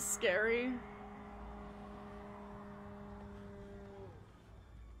 this is scary.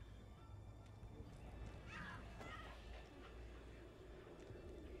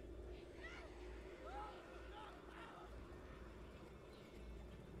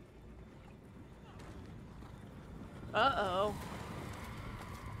 Uh-oh.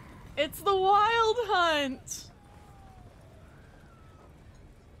 It's the Wild Hunt!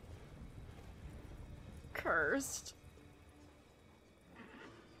 Cursed.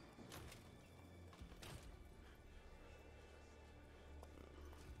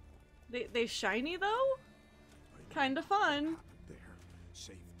 They shiny though? Kinda fun. There,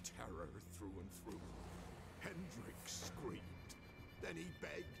 save terror through and through. Hendrik screamed. Then he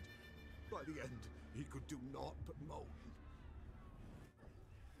begged. By the end, he could do naught but moan.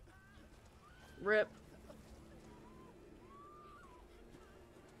 Rip.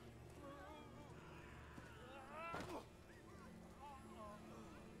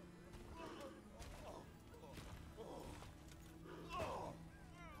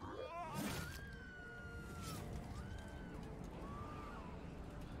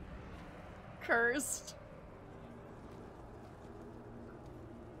 Cursed.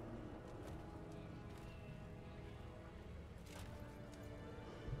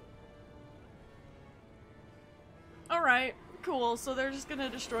 Cool, so they're just gonna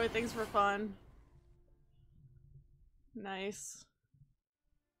destroy things for fun. Nice.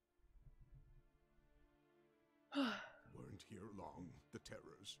 Weren't here long, the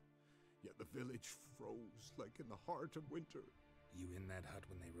terrors. Yet the village froze like in the heart of winter. You in that hut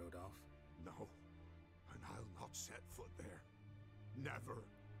when they rode off? No, and I'll not set foot there. Never.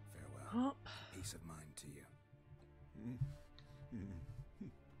 Farewell. Peace of mind to you.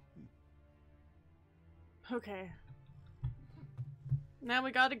 Okay. Now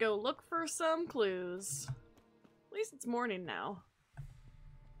we gotta go look for some clues. At least it's morning now.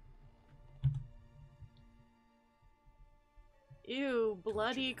 Ew,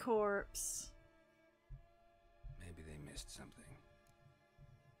 bloody corpse. Maybe they missed something.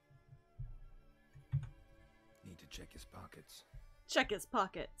 Need to check his pockets. Check his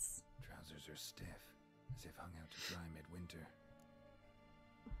pockets. Trousers are stiff, as if hung out to dry midwinter.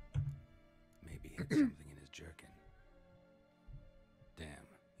 Maybe hid something in his jerkin. Damn,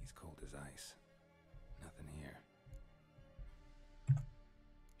 he's cold as ice. Nothing here.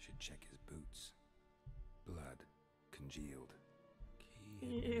 Should check his boots. Blood, congealed. Key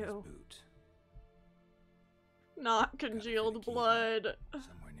in his Ew. boot. Not congealed blood.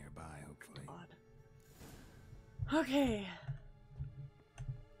 Somewhere nearby, hopefully. God. Okay.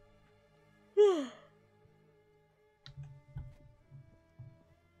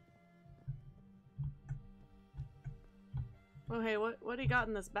 Oh hey, what do you got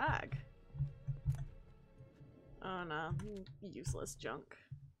in this bag? Oh no, useless junk.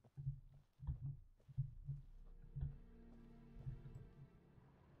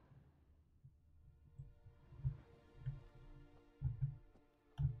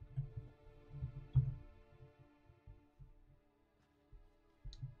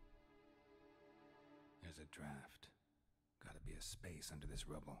 There's a draft. Gotta be a space under this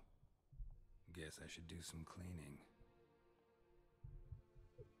rubble. Guess I should do some cleaning.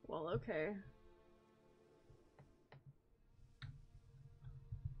 Well, okay.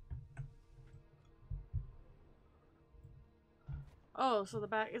 Oh, so the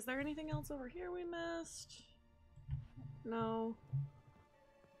back— is there anything else over here we missed? No.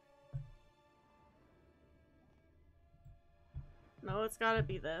 No, it's gotta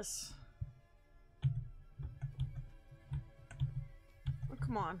be this. Oh,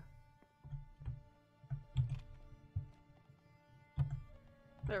 come on.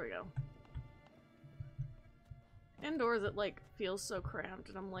 There we go. Indoors it like feels so cramped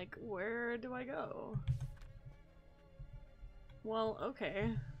and I'm like, where do I go? Well,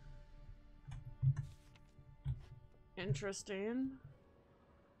 okay. Interesting.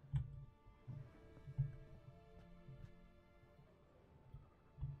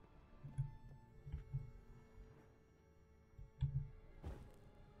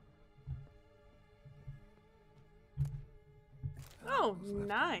 Oh,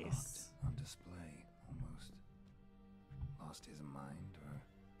 nice. On display, almost. Lost his mind, or...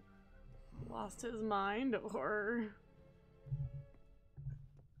 Lost his mind, or...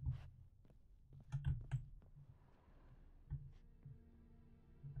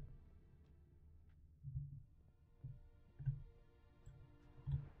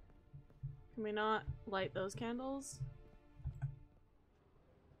 Can we not light those candles?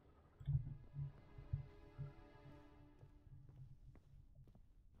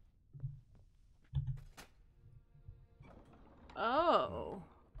 Oh.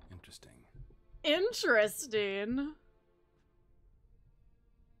 Interesting. Interesting.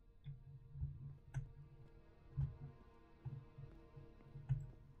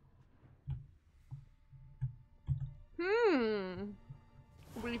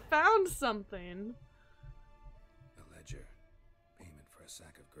 We found something. A ledger. Payment for a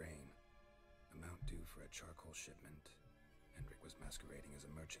sack of grain. Amount due for a charcoal shipment. Hendrik was masquerading as a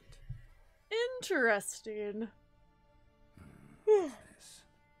merchant. Interesting. What's this?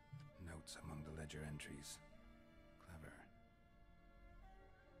 Notes among the ledger entries. Clever.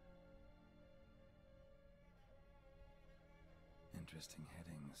 Interesting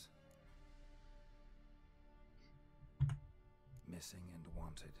headings. Missing and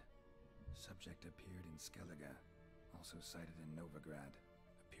wanted. Subject appeared in Skellige. Also cited in Novigrad.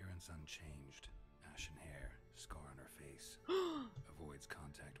 Appearance unchanged. Ashen hair. Scar on her face. Avoids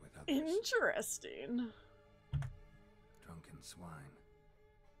contact with others. Interesting. Drunken swine.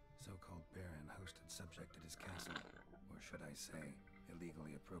 So-called baron hosted subject at his castle. Or should I say,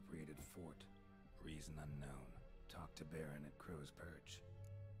 illegally appropriated fort. Reason unknown. Talked to baron at Crow's Perch.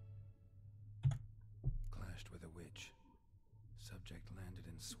 Clashed with a witch. Subject landed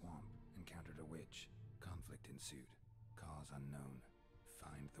in swamp. Encountered a witch. Conflict ensued. Cause unknown.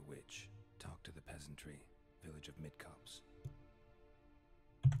 Find the witch. Talk to the peasantry. Village of Midcopse.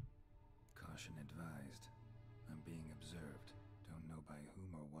 observed. Don't know by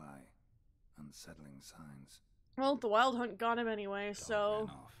whom or why. Unsettling signs. Well, the wild hunt got him anyway, so...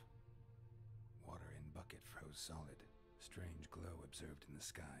 Ran off. Water in bucket froze solid. Strange glow observed in the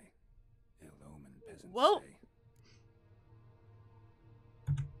sky. Ill omen, peasants say.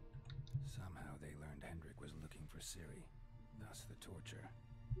 Somehow they learned Hendrik was looking for Ciri. Thus the torture.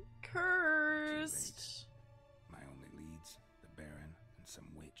 Cursed. My only leads, the Baron and some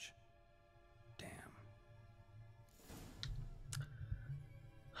witch. Damn.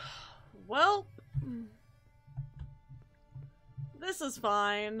 Well, this is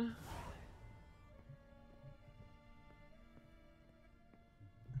fine.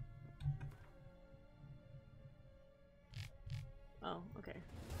 Oh, okay.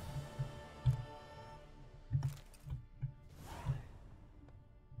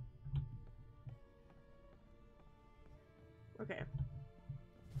 Okay.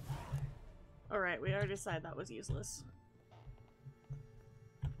 Alright, we already decided that was useless.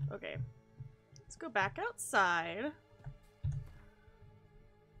 Okay. Let's go back outside.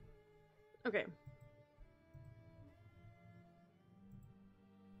 Okay.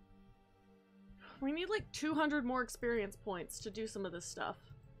 We need like 200 more experience points to do some of this stuff.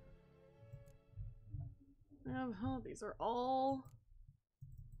 Oh, these are all...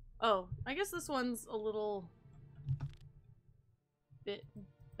 Oh, I guess this one's a little bit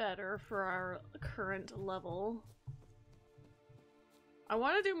better for our current level. I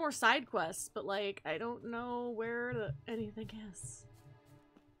want to do more side quests, but like, I don't know where anything is.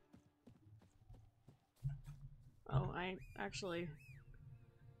 Oh, I actually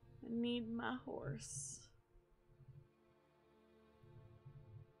need my horse.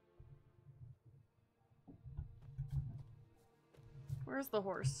 Where's the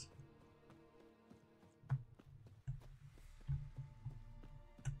horse?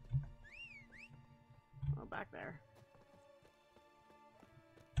 Oh, back there.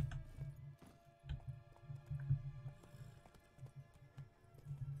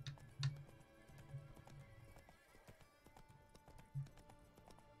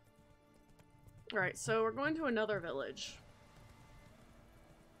 Alright, so we're going to another village.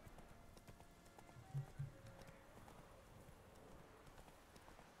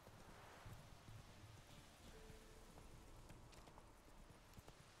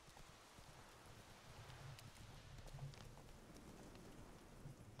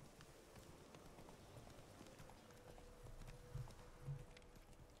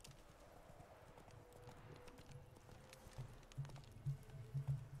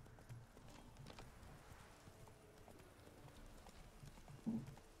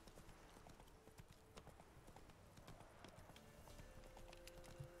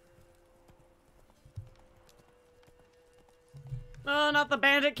 Oh, not the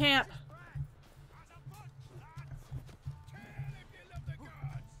bandit camp.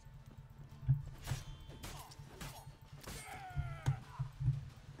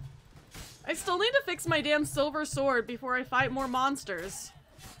 I still need to fix my damn silver sword before I fight more monsters.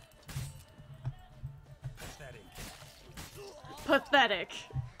 Pathetic.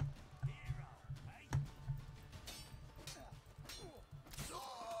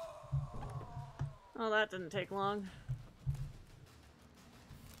 Oh, that didn't take long.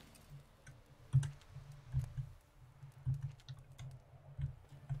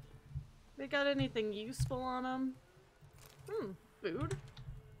 They got anything useful on them? Food.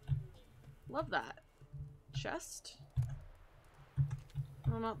 Love that. Chest?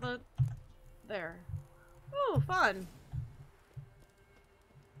 Oh, not the... There. Oh, fun.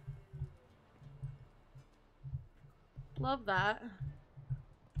 Love that.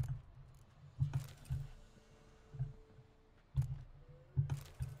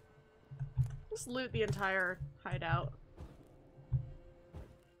 Just loot the entire hideout.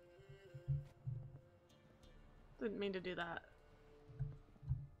 Didn't mean to do that.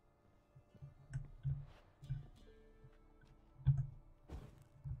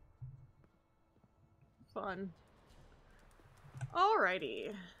 Fun.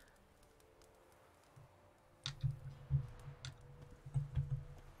 Alrighty.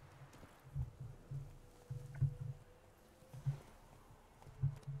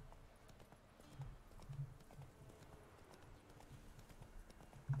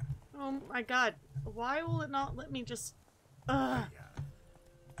 Oh my god. Why will it not let me just... Ugh.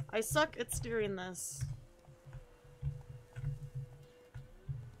 I suck at steering this.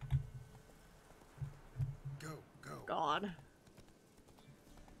 Go. God.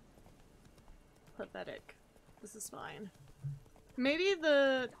 Pathetic. This is fine. Maybe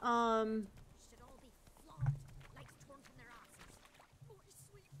the, should all be flogged, legs torn from their asses. My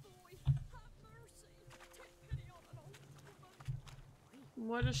sweet boy, have mercy. Take pity on an old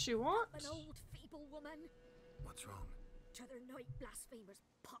What does she want? An old feeble woman. What's wrong? T'other night blasphemers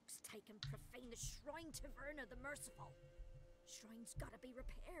pox take and profane the shrine to Verna the Merciful. Shrine's gotta be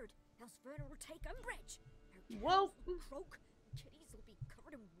repaired, else Verna will take umbrage. Well, croak, kitties will be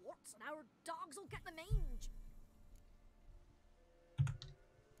covered in warts, and our dogs will get the mange.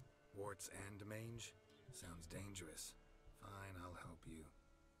 Warts and mange? Sounds dangerous. Fine, I'll help you.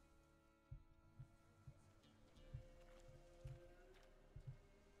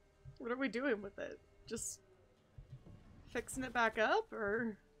 What are we doing with it? Just fixing it back up,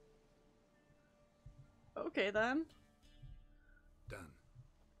 or? Okay then. Done.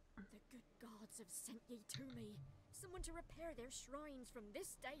 The good gods have sent ye to me. Someone to repair their shrines from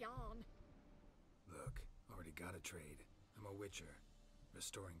this day on. Look, already got a trade. I'm a witcher.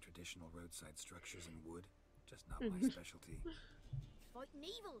 Restoring traditional roadside structures in wood. Just not my specialty. Fighting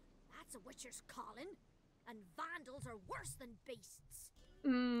evil, that's a witcher's calling. And vandals are worse than beasts.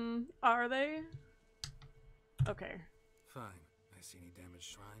 Are they? Okay. Fine. I see any damaged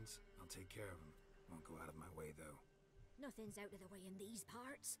shrines, I'll take care of them. Won't go out of my way, though. Nothing's out of the way in these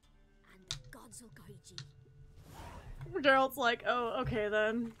parts. And the gods will guide ye. Geralt's like, oh, okay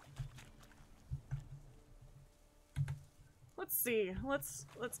then. Let's see. Let's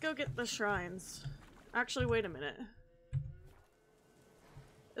go get the shrines. Actually, wait a minute.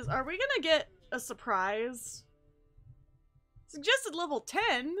 Are we gonna get a surprise? Suggested level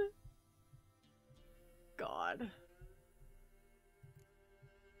 10? God.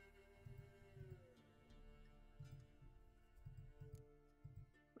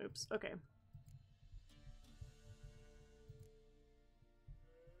 Oops, okay.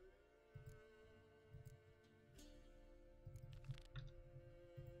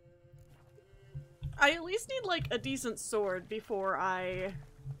 I at least need, like, a decent sword before I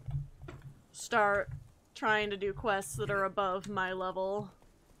start trying to do quests that are above my level.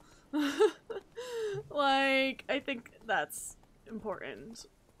 Like, I think that's important.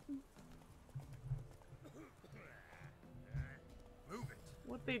 Move it.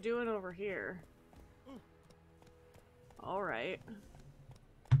 What they doing over here? Alright.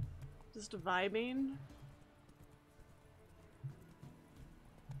 Just vibing.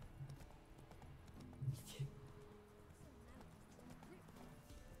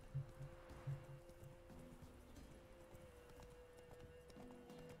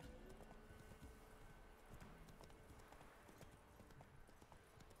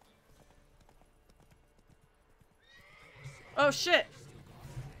 Oh shit!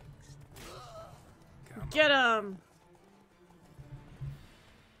 Get him!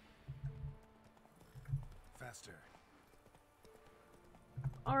 Faster.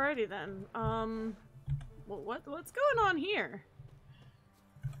 Alrighty then. Well, what's going on here?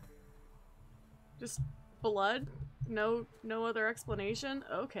 Just blood? No other explanation?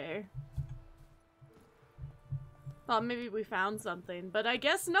 Okay. Thought maybe we found something, but I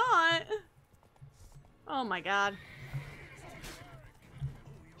guess not. Oh my god.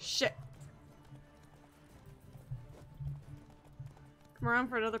 Shit. Come around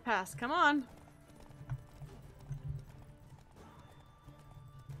for another pass. Come on.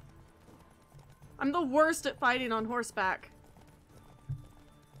 I'm the worst at fighting on horseback.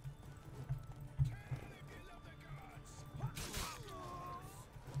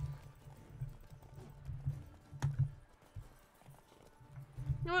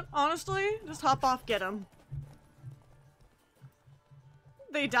 You know what? Honestly, just hop off, get him.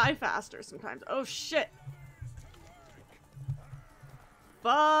 They die faster sometimes. Oh shit.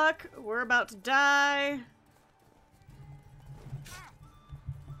 Fuck. We're about to die.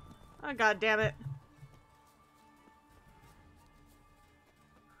 Oh god damn it.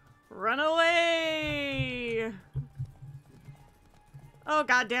 Run away. Oh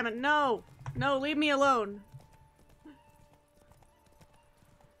god damn it. No. No, leave me alone.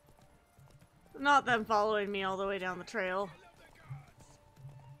 Not them following me all the way down the trail.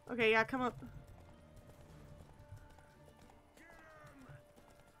 Okay, yeah, come up.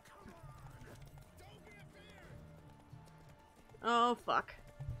 Oh, fuck.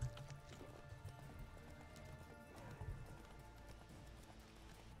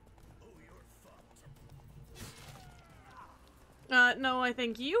 No, I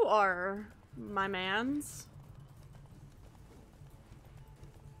think you are, my mans.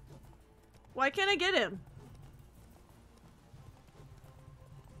 Why can't I get him?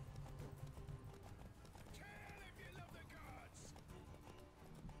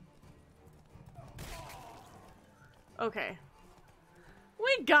 Okay.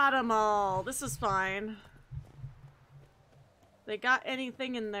 We got them all. This is fine. They got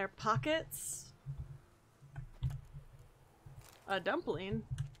anything in their pockets? A dumpling?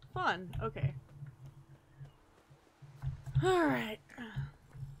 Fun. Okay. Alright.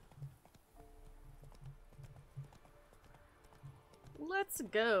 Let's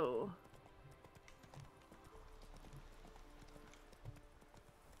go.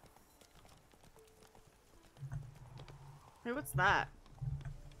 Hey, what's that?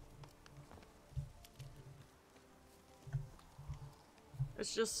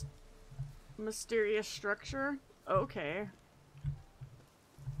 It's just mysterious structure? Okay.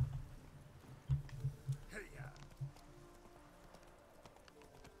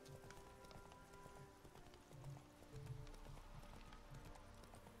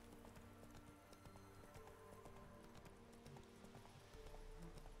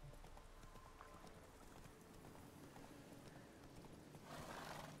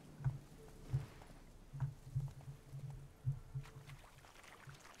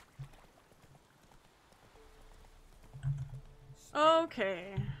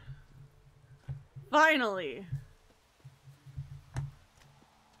 Okay. Finally.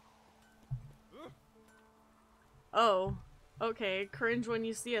 Oh. Okay. Cringe when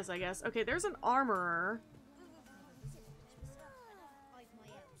you see us, I guess. Okay, there's an armorer.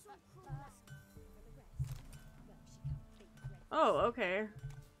 Oh, okay.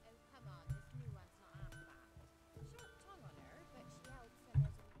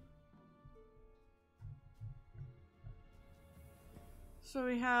 So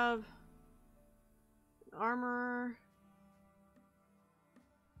we have an armorer.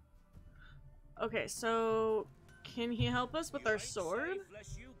 Okay, so can he help us with our sword?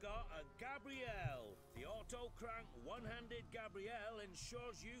 Unless you got a Gabrielle. The auto-crank one-handed Gabrielle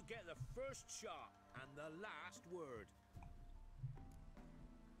ensures you get the first shot and the last word.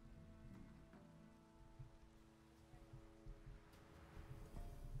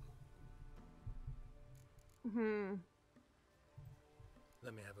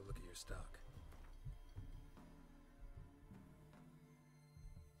 Let me have a look at your stock.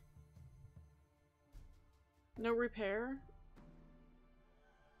 No repair?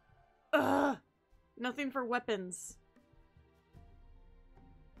 Ugh! Nothing for weapons.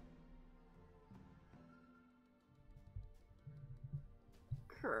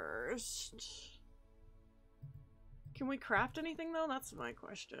 Cursed. Can we craft anything though? That's my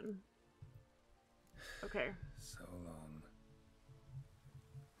question. Okay. So long.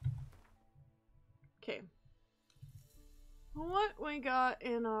 Okay. What we got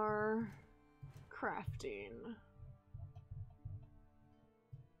in our crafting?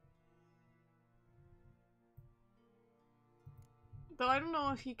 Though I don't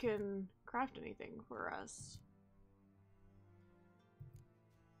know if he can craft anything for us.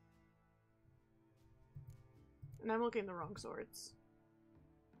 And I'm looking at the wrong swords.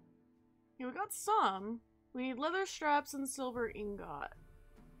 Yeah, we got some. We need leather straps and silver ingot.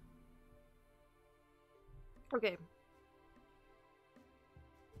 Okay.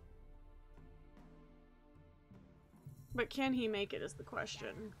 But can he make it is the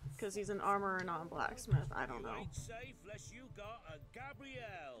question. Because he's an armorer, not a blacksmith. I don't know. You ain't safe unless you got a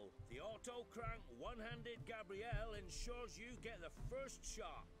Gabrielle. The auto-crank one-handed Gabrielle ensures you get the first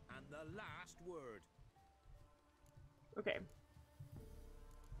shot and the last word. Okay.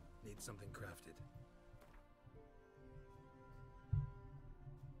 Need something crafted.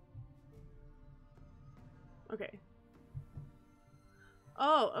 Okay.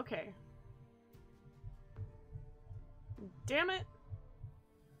 Oh, okay. Damn it.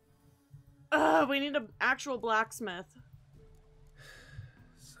 Ugh, we need an actual blacksmith.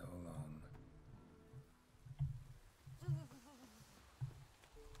 So long.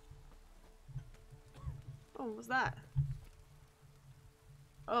 Oh, what was that?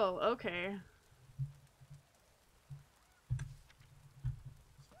 Oh, okay.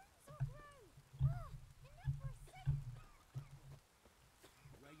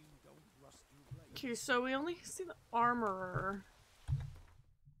 Okay, so we only see the armorer.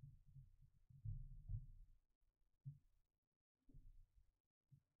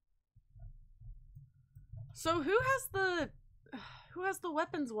 So who has the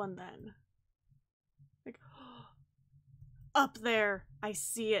weapons one then? Like up there. I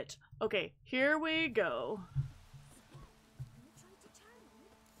see it. Okay, here we go.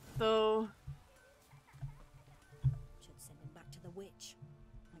 So Should send him back to the witch.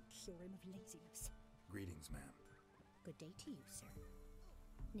 Might cure him of laziness. Greetings, ma'am. Good day to you, sir.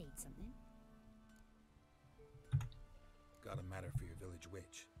 Need something? Got a matter for your village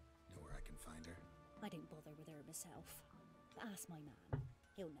witch. Know where I can find her? I don't bother with her myself. But ask my man.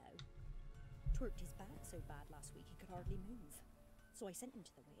 He'll know. Twerked his back so bad last week he could hardly move. So I sent him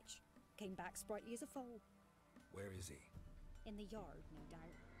to the witch. Came back sprightly as a foal. Where is he? In the yard, no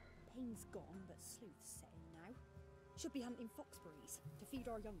doubt. Payne's gone, but Sleuth's setting now. Should be hunting foxberries to feed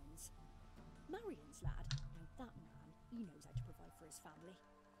our young ones. Marion's lad. Now that man, he knows how to provide for his family.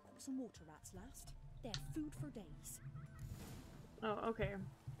 Caught some water rats last. They had food for days. Oh, okay.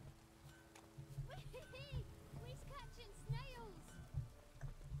 We's catching snails.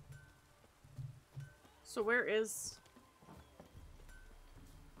 So where is...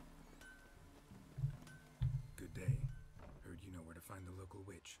 Good day. Heard you know where to find the local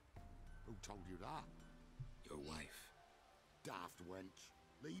witch. Who told you that? Your wife. Daft wench.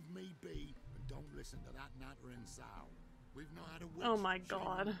 Leave me be and don't listen to that nattering sow. We've not had a witch, Oh my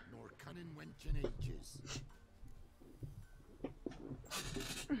god. shaman, nor cunning wench in ages.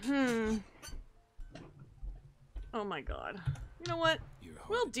 Oh my god. You know what?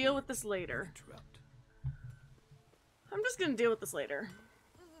 We'll deal with this later. I'm just gonna deal with this later.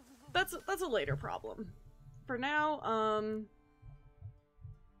 That's a later problem. For now,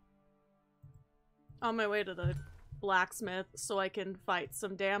 on my way to the blacksmith so I can fight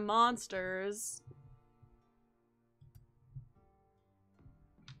some damn monsters.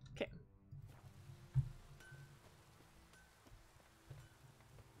 Okay.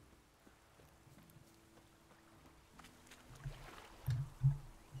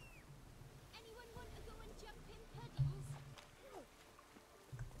 Anyone want to go and jump in puddles?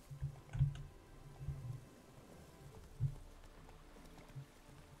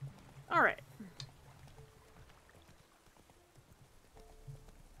 Alright.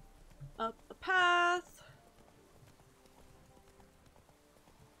 Up the path.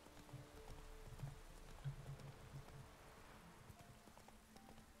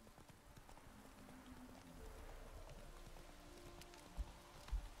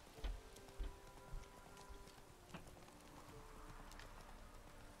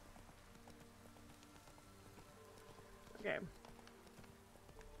 Okay.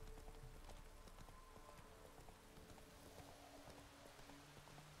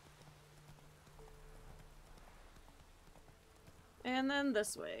 And then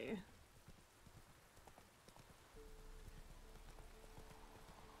this way.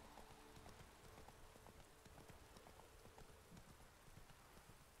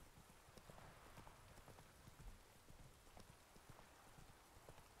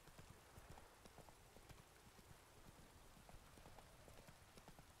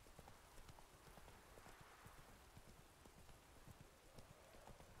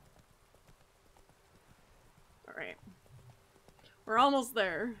 All right. We're almost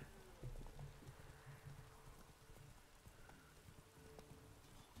there.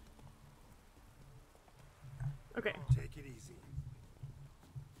 Okay. Take it easy.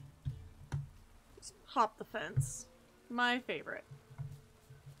 Just hop the fence. My favorite.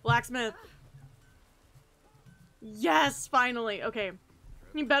 Blacksmith. Yes, finally. Okay.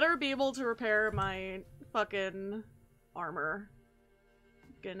 You better be able to repair my fucking armor.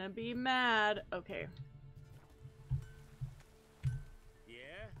 Gonna be mad. Okay.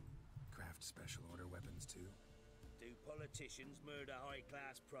 Craft special order weapons too. Do politicians murder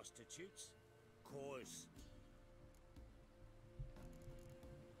high-class prostitutes? Course.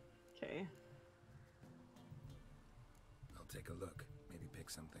 Okay. I'll take a look. Maybe pick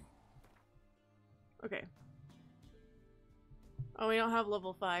something. Okay. Oh, we don't have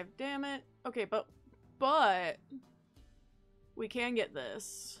level 5. Damn it. Okay, but we can get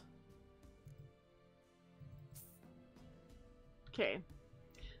this. Okay.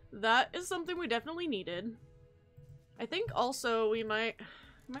 That is something we definitely needed. I think also we might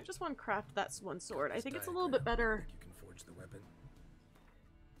just want to craft that one sword. I think it's a little bit better. You can forge the weapon.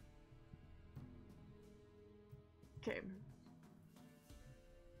 Okay.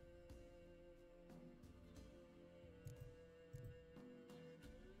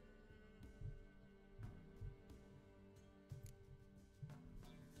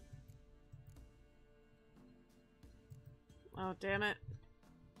 Oh, damn it.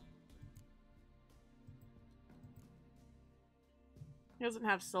 He doesn't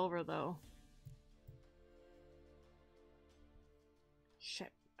have silver, though.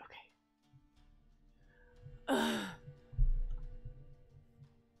 Shit. Okay. Ugh.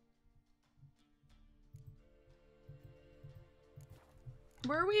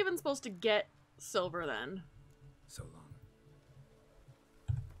 Where are we even supposed to get silver, then? So long.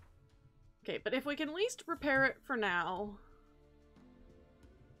 Okay, but if we can at least repair it for now...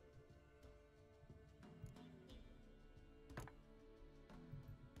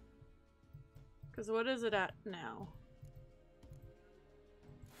 Because what is it at now?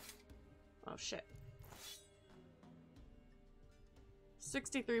 Oh, shit.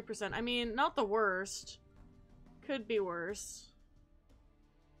 63%. I mean, not the worst. Could be worse.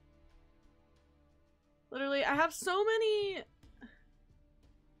 Literally, I have so many...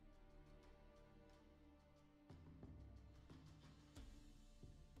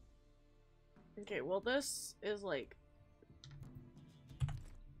 Okay, well this is like...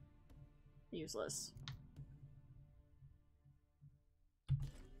 useless.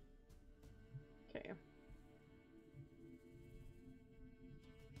 Okay.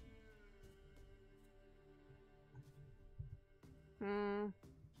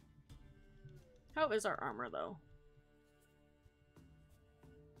 How is our armor, though?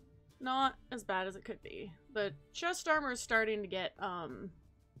 Not as bad as it could be. The chest armor is starting to get,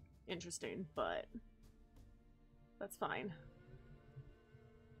 interesting, but that's fine.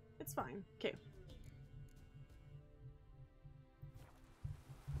 It's fine. Okay.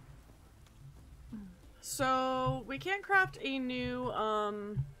 So, we can't craft a new,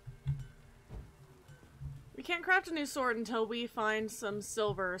 we can't craft a new sword until we find some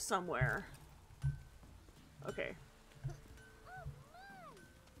silver somewhere. Okay.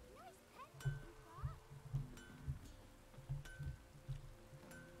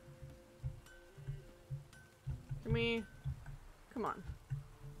 Can we... Come on.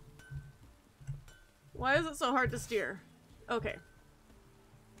 Why is it so hard to steer? Okay.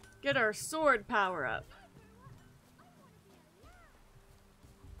 Get our sword power up.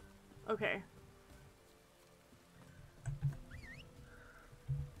 Okay.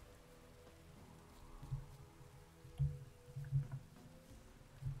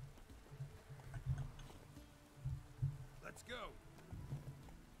 Let's go.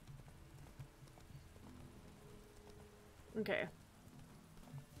 Okay.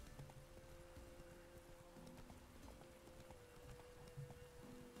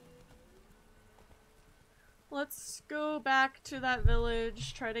 Let's go back to that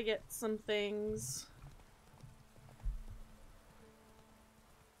village, try to get some things.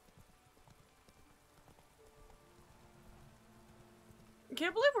 I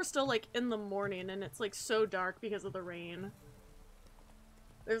can't believe we're still like in the morning and it's like so dark because of the rain.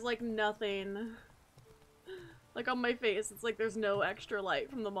 There's like nothing like on my face. It's like there's no extra light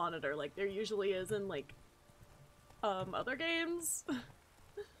from the monitor like there usually is in like other games.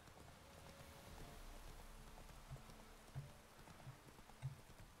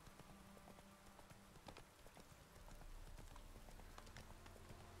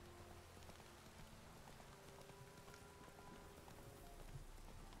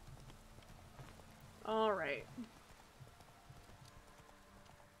 All right.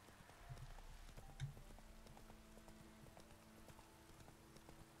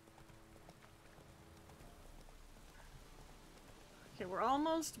 Okay, we're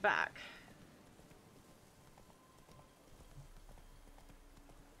almost back.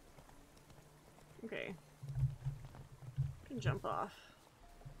 Okay. Can jump off.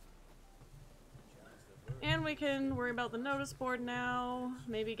 And we can worry about the notice board now.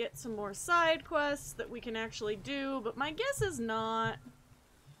 Maybe get some more side quests that we can actually do, but my guess is not.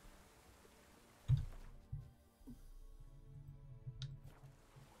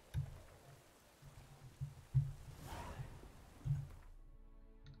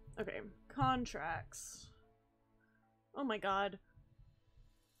 Okay, contracts. Oh my god.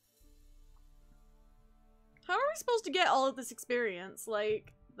 How are we supposed to get all of this experience?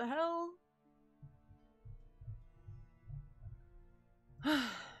 Like, the hell? Am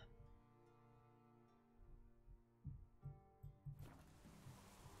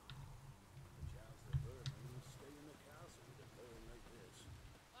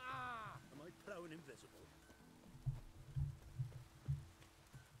I prone invisible?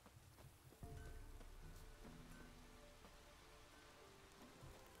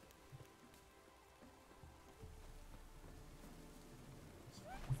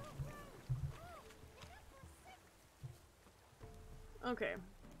 Okay.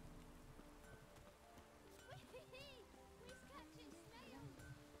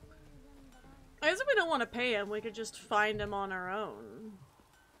 I guess if we don't want to pay him, we could just find him on our own.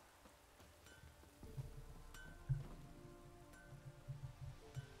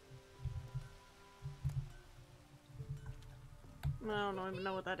 I don't even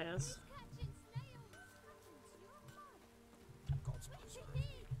know what that is.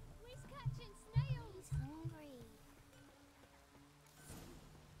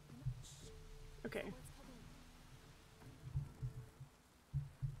 Okay.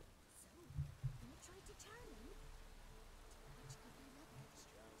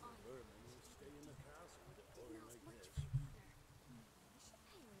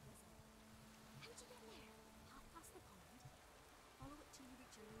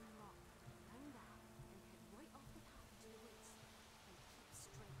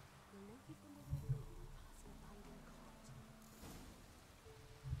 You'll note you've been over a building past an abandoned cot.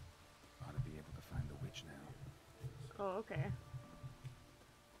 Ought to be able to find the witch now. Oh, okay.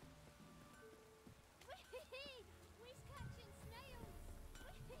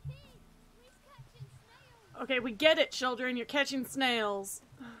 Okay, we get it, children. You're catching snails.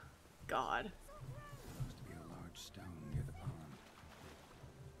 God. Supposed to be a large stone near the pond.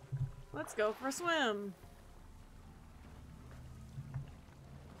 Let's go for a swim.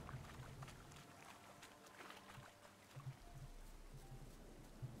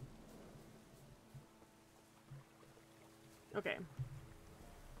 Okay.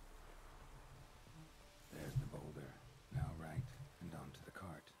 There's the boulder. Now right and onto the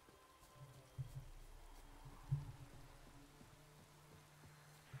cart.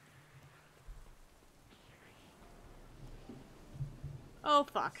 Oh,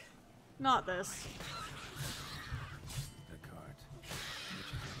 fuck. Not this. The cart. Which is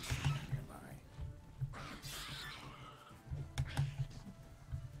nearby.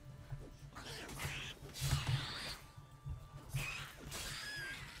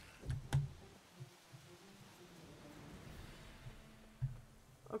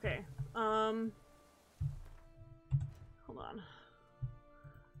 Okay. Hold on.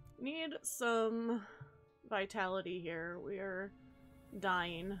 Need some vitality here. We're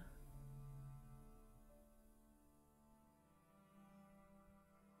dying.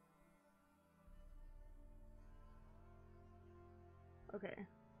 Okay.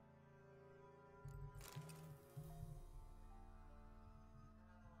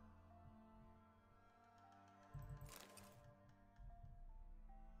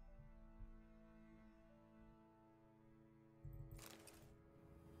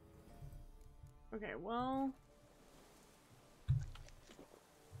 Okay, well...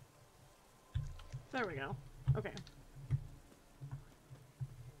 There we go. Okay.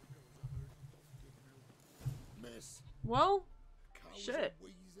 Miss. Well, Cows shit. are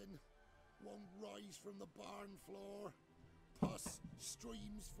wheezing. Won't rise from the barn floor. Pus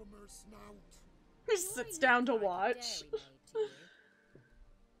streams from her snout. He sits down to watch.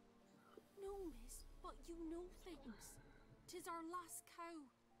 No, miss, but you know things. 'Tis our last cow.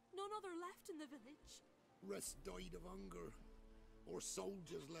 None other left in the village. Rest died of hunger. Or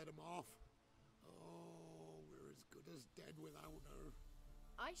soldiers let him off. Oh, we're as good as dead without her.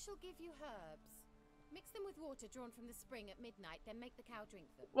 I shall give you herbs. Mix them with water drawn from the spring at midnight, then make the cow drink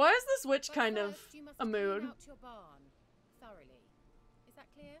them. Why is this witch But kind of first, you must a mood? clean out your barn thoroughly. Is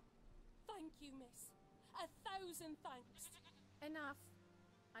that clear? Thank you, miss. 1,000 thanks. Enough.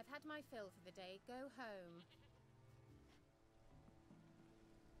 I've had my fill for the day. Go home.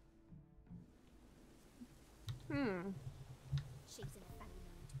 She's in a funny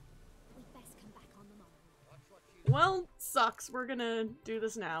mood. We'd best come back on the morrow. Well, sucks. We're gonna do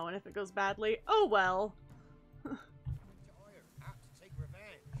this now, and if it goes badly, oh well.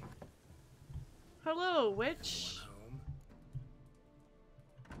 Hello, witch.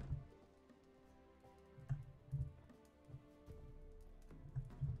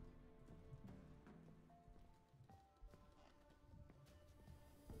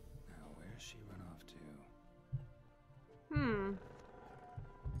 Now, where's she run off to?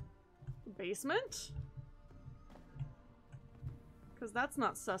 Basement? Because that's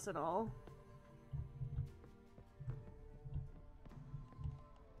not sus at all.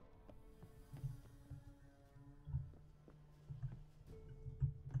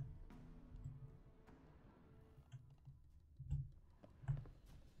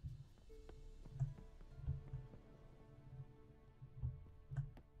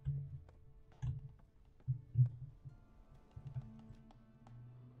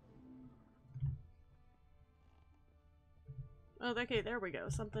 Oh, okay, there we go.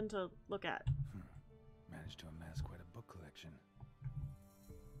 Something to look at. Managed to amass quite a book collection.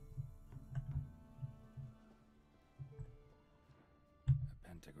 A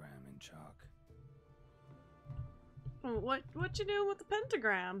pentagram in chalk. Oh, what you doing with the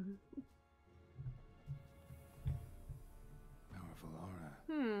pentagram? Powerful aura.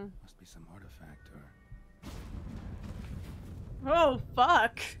 Must be some artifact or... Oh,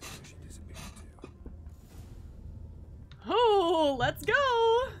 fuck. She disappeared too. Oh, let's go!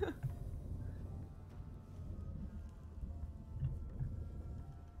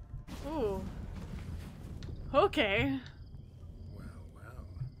 Ooh. Okay. Well,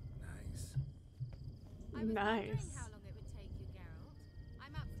 nice. I was Nice. wondering how long it would take you, Geralt.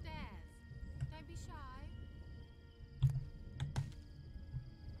 I'm upstairs. Don't be shy.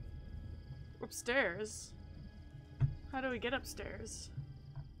 Upstairs? How do we get upstairs?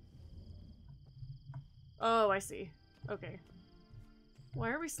 Oh, I see. Okay. Why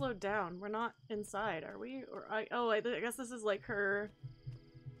are we slowed down? We're not inside, are we? Or I guess this is like her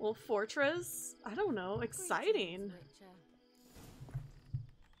little fortress. I don't know. Exciting.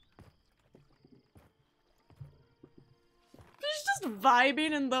 She's just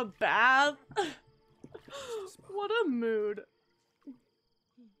vibing in the bath. What a mood.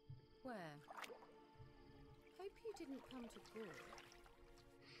 Where? Hope you didn't come to good.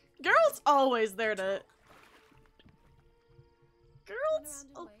 Geralt's always there to... Geralt's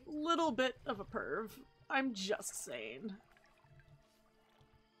a little bit of a perv. I'm just saying.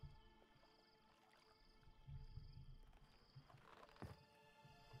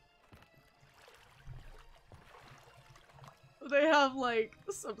 They have, like,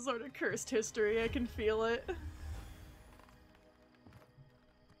 some sort of cursed history. I can feel it.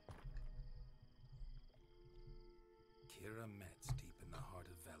 Kira Metz, deep in the heart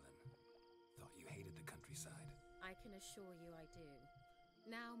of Velen. Thought you hated the countryside. I can assure you I do.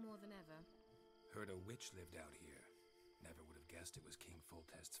 Now more than ever. Heard a witch lived out here. Never would have guessed it was King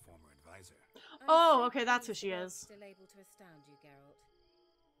Foltest's former advisor. Oh, okay, that's who she is. Still able to astound you, Geralt.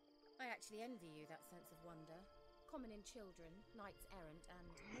 I actually envy you that sense of wonder. Common in children, knights errant,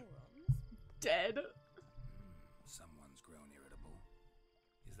 and morons. Dead. Someone's grown irritable.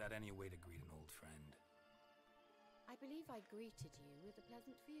 Is that any way to greet an old friend? I believe I greeted you with a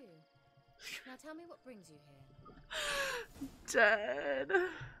pleasant view. Now tell me what brings you here. Dead.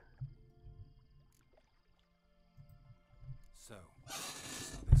 So, I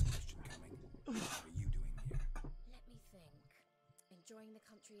saw this question coming. What are you doing here? Let me think. Enjoying the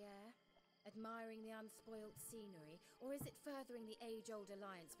country air? Admiring the unspoilt scenery? Or is it furthering the age-old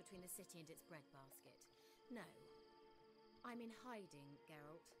alliance between the city and its breadbasket? No. I'm in hiding,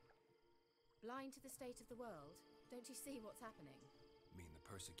 Geralt. Blind to the state of the world? Don't you see what's happening? Mean the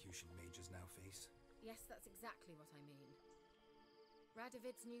persecution mages now face? Yes, that's exactly what I mean.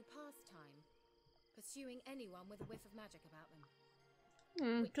 Radovid's new pastime. Pursuing anyone with a whiff of magic about them.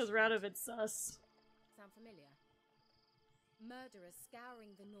 Because Radovid's sus. Sound familiar? Murderers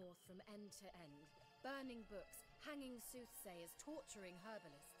scouring the north from end to end. Burning books, hanging soothsayers, torturing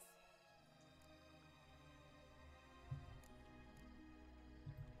herbalists.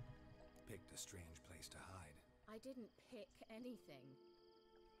 Picked a strange place to hide. I didn't pick anything.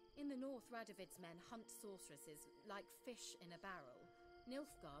 In the north, Radovid's men hunt sorceresses like fish in a barrel.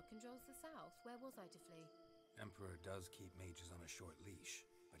 Nilfgaard controls the south. Where was I to flee? Emperor does keep mages on a short leash,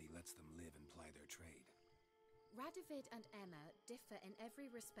 but he lets them live and ply their trade. Radovid and Emma differ in every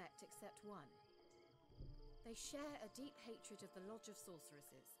respect except one. They share a deep hatred of the Lodge of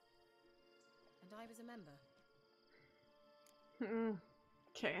Sorceresses. And I was a member.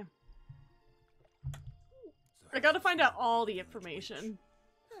 Okay. I gotta find out all the information.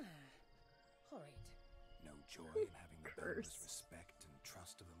 Horrid. No joy in having the boundless respect and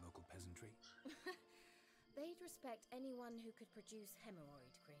trust of the local peasantry? They'd respect anyone who could produce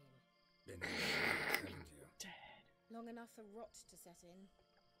hemorrhoid cream. Been haven't you? Long enough for rot to set in.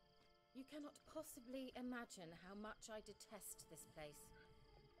 You cannot possibly imagine how much I detest this place.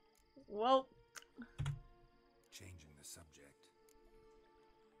 Well... Changing the subject.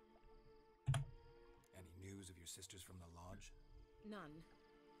 Any news of your sisters from the lodge? None.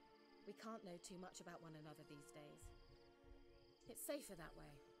 We can't know too much about one another these days. It's safer that way.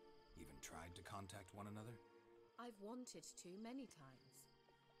 Even tried to contact one another? I've wanted to many times.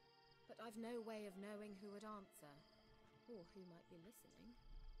 But I've no way of knowing who would answer. Or who might be listening.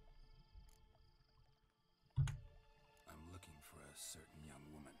 I'm looking for a certain young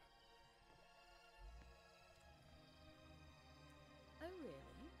woman. Oh,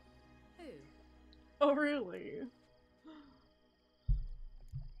 really? Who? Oh, really?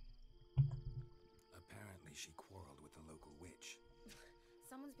 Apparently she quarreled with the local witch.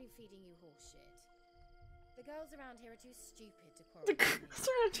 Someone's been feeding you horse shit. The girls around here are too stupid to quarrel. The girls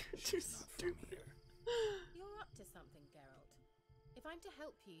around here are too stupid. You're up to something, Geralt. If I'm to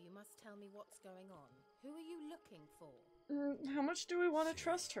help you, you must tell me what's going on. Who are you looking for? How much do we want to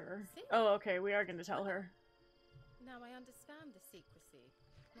trust her? Oh, okay, we are going to tell her. Now I understand the secrecy.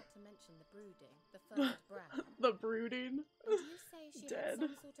 Not to mention the brooding, the furred brow. The brooding? And you say she had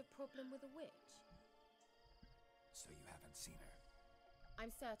some sort of problem with a witch? So you haven't seen her?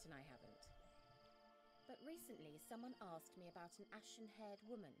 I'm certain I haven't. But recently, someone asked me about an ashen-haired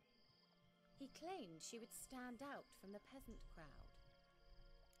woman. He claimed she would stand out from the peasant crowd.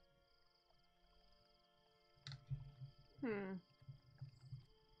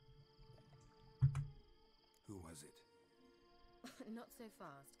 Who was it? Not so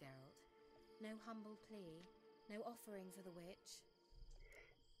fast, Geralt. No humble plea, no offering for the witch.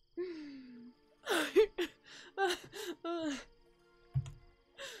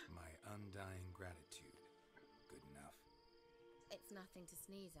 nothing to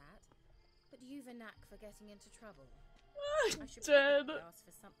sneeze at, but you've a knack for getting into trouble. I should Dead. probably ask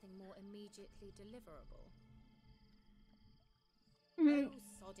for something more immediately deliverable. Mm. Oh,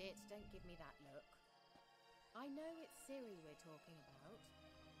 sod it, don't give me that look. I know it's Ciri we're talking about.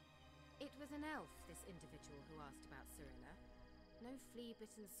 It was an elf, this individual who asked about Cyrilla. No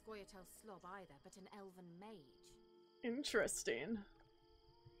flea-bitten Scoia'tael slob either, but an elven mage. Interesting.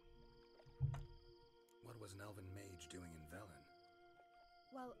 What was an elven mage doing in Velen?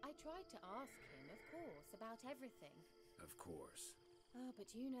 Well, I tried to ask him, of course, about everything. Of course. Oh,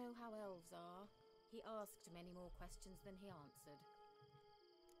 but you know how elves are. He asked many more questions than he answered.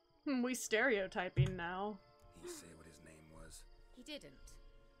 We stereotyping now. He say what his name was? He didn't.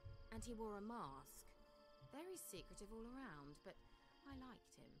 And he wore a mask. Very secretive all around, but I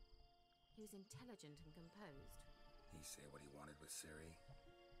liked him. He was intelligent and composed. He say what he wanted with Ciri?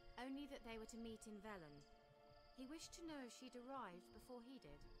 Only that they were to meet in Velen. He wished to know if she'd arrived before he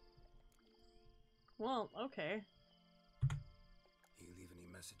did. Well, okay. He leave any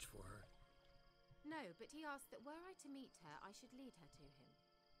message for her? No, but he asked that were I to meet her, I should lead her to him.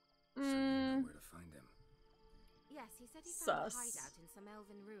 So you know where to find him? Yes, he said he found a Sus. hideout in some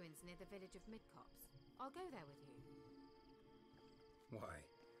elven ruins near the village of Midcops. I'll go there with you. Why?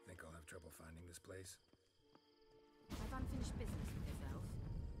 Think I'll have trouble finding this place? I've unfinished business with this elf.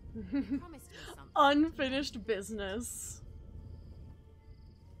 He promised me something. Unfinished business.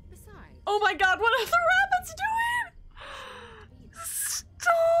 Besides... Oh my god, what are the rabbits doing?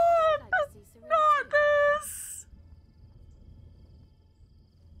 Stop! Not this!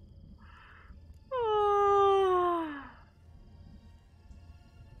 Oh.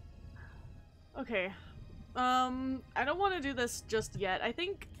 Okay. I don't want to do this just yet. I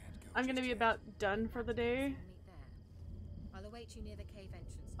think I'm gonna be about done for the day. I'll await you near the cave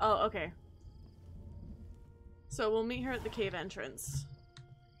entrance. Oh, okay. So we'll meet her at the cave entrance.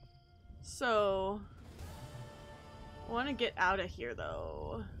 So, I want to get out of here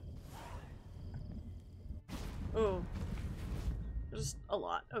though. Oh, there's a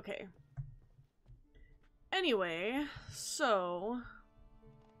lot. Okay. Anyway, so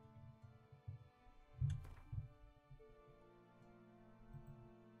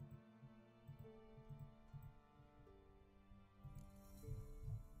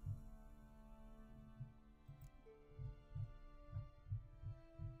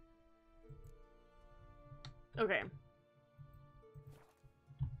okay.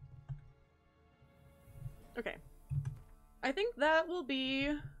 Okay. I think that will be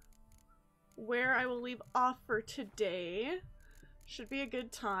where I will leave off for today. Should be a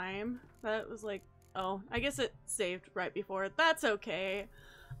good time. That was like, oh, I guess it saved right before it. That's okay.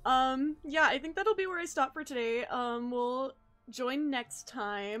 Yeah, I think that'll be where I stop for today. We'll join next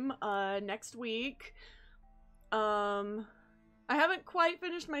time, next week. I haven't quite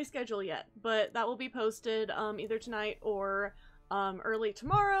finished my schedule yet, but that will be posted, either tonight or, early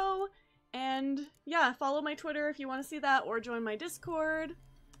tomorrow. And yeah, follow my Twitter if you want to see that, or join my Discord.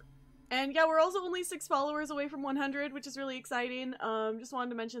 And yeah, we're also only 6 followers away from 100, which is really exciting. Just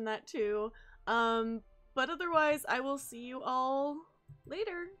wanted to mention that too. But otherwise, I will see you all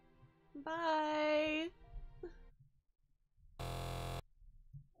later. Bye!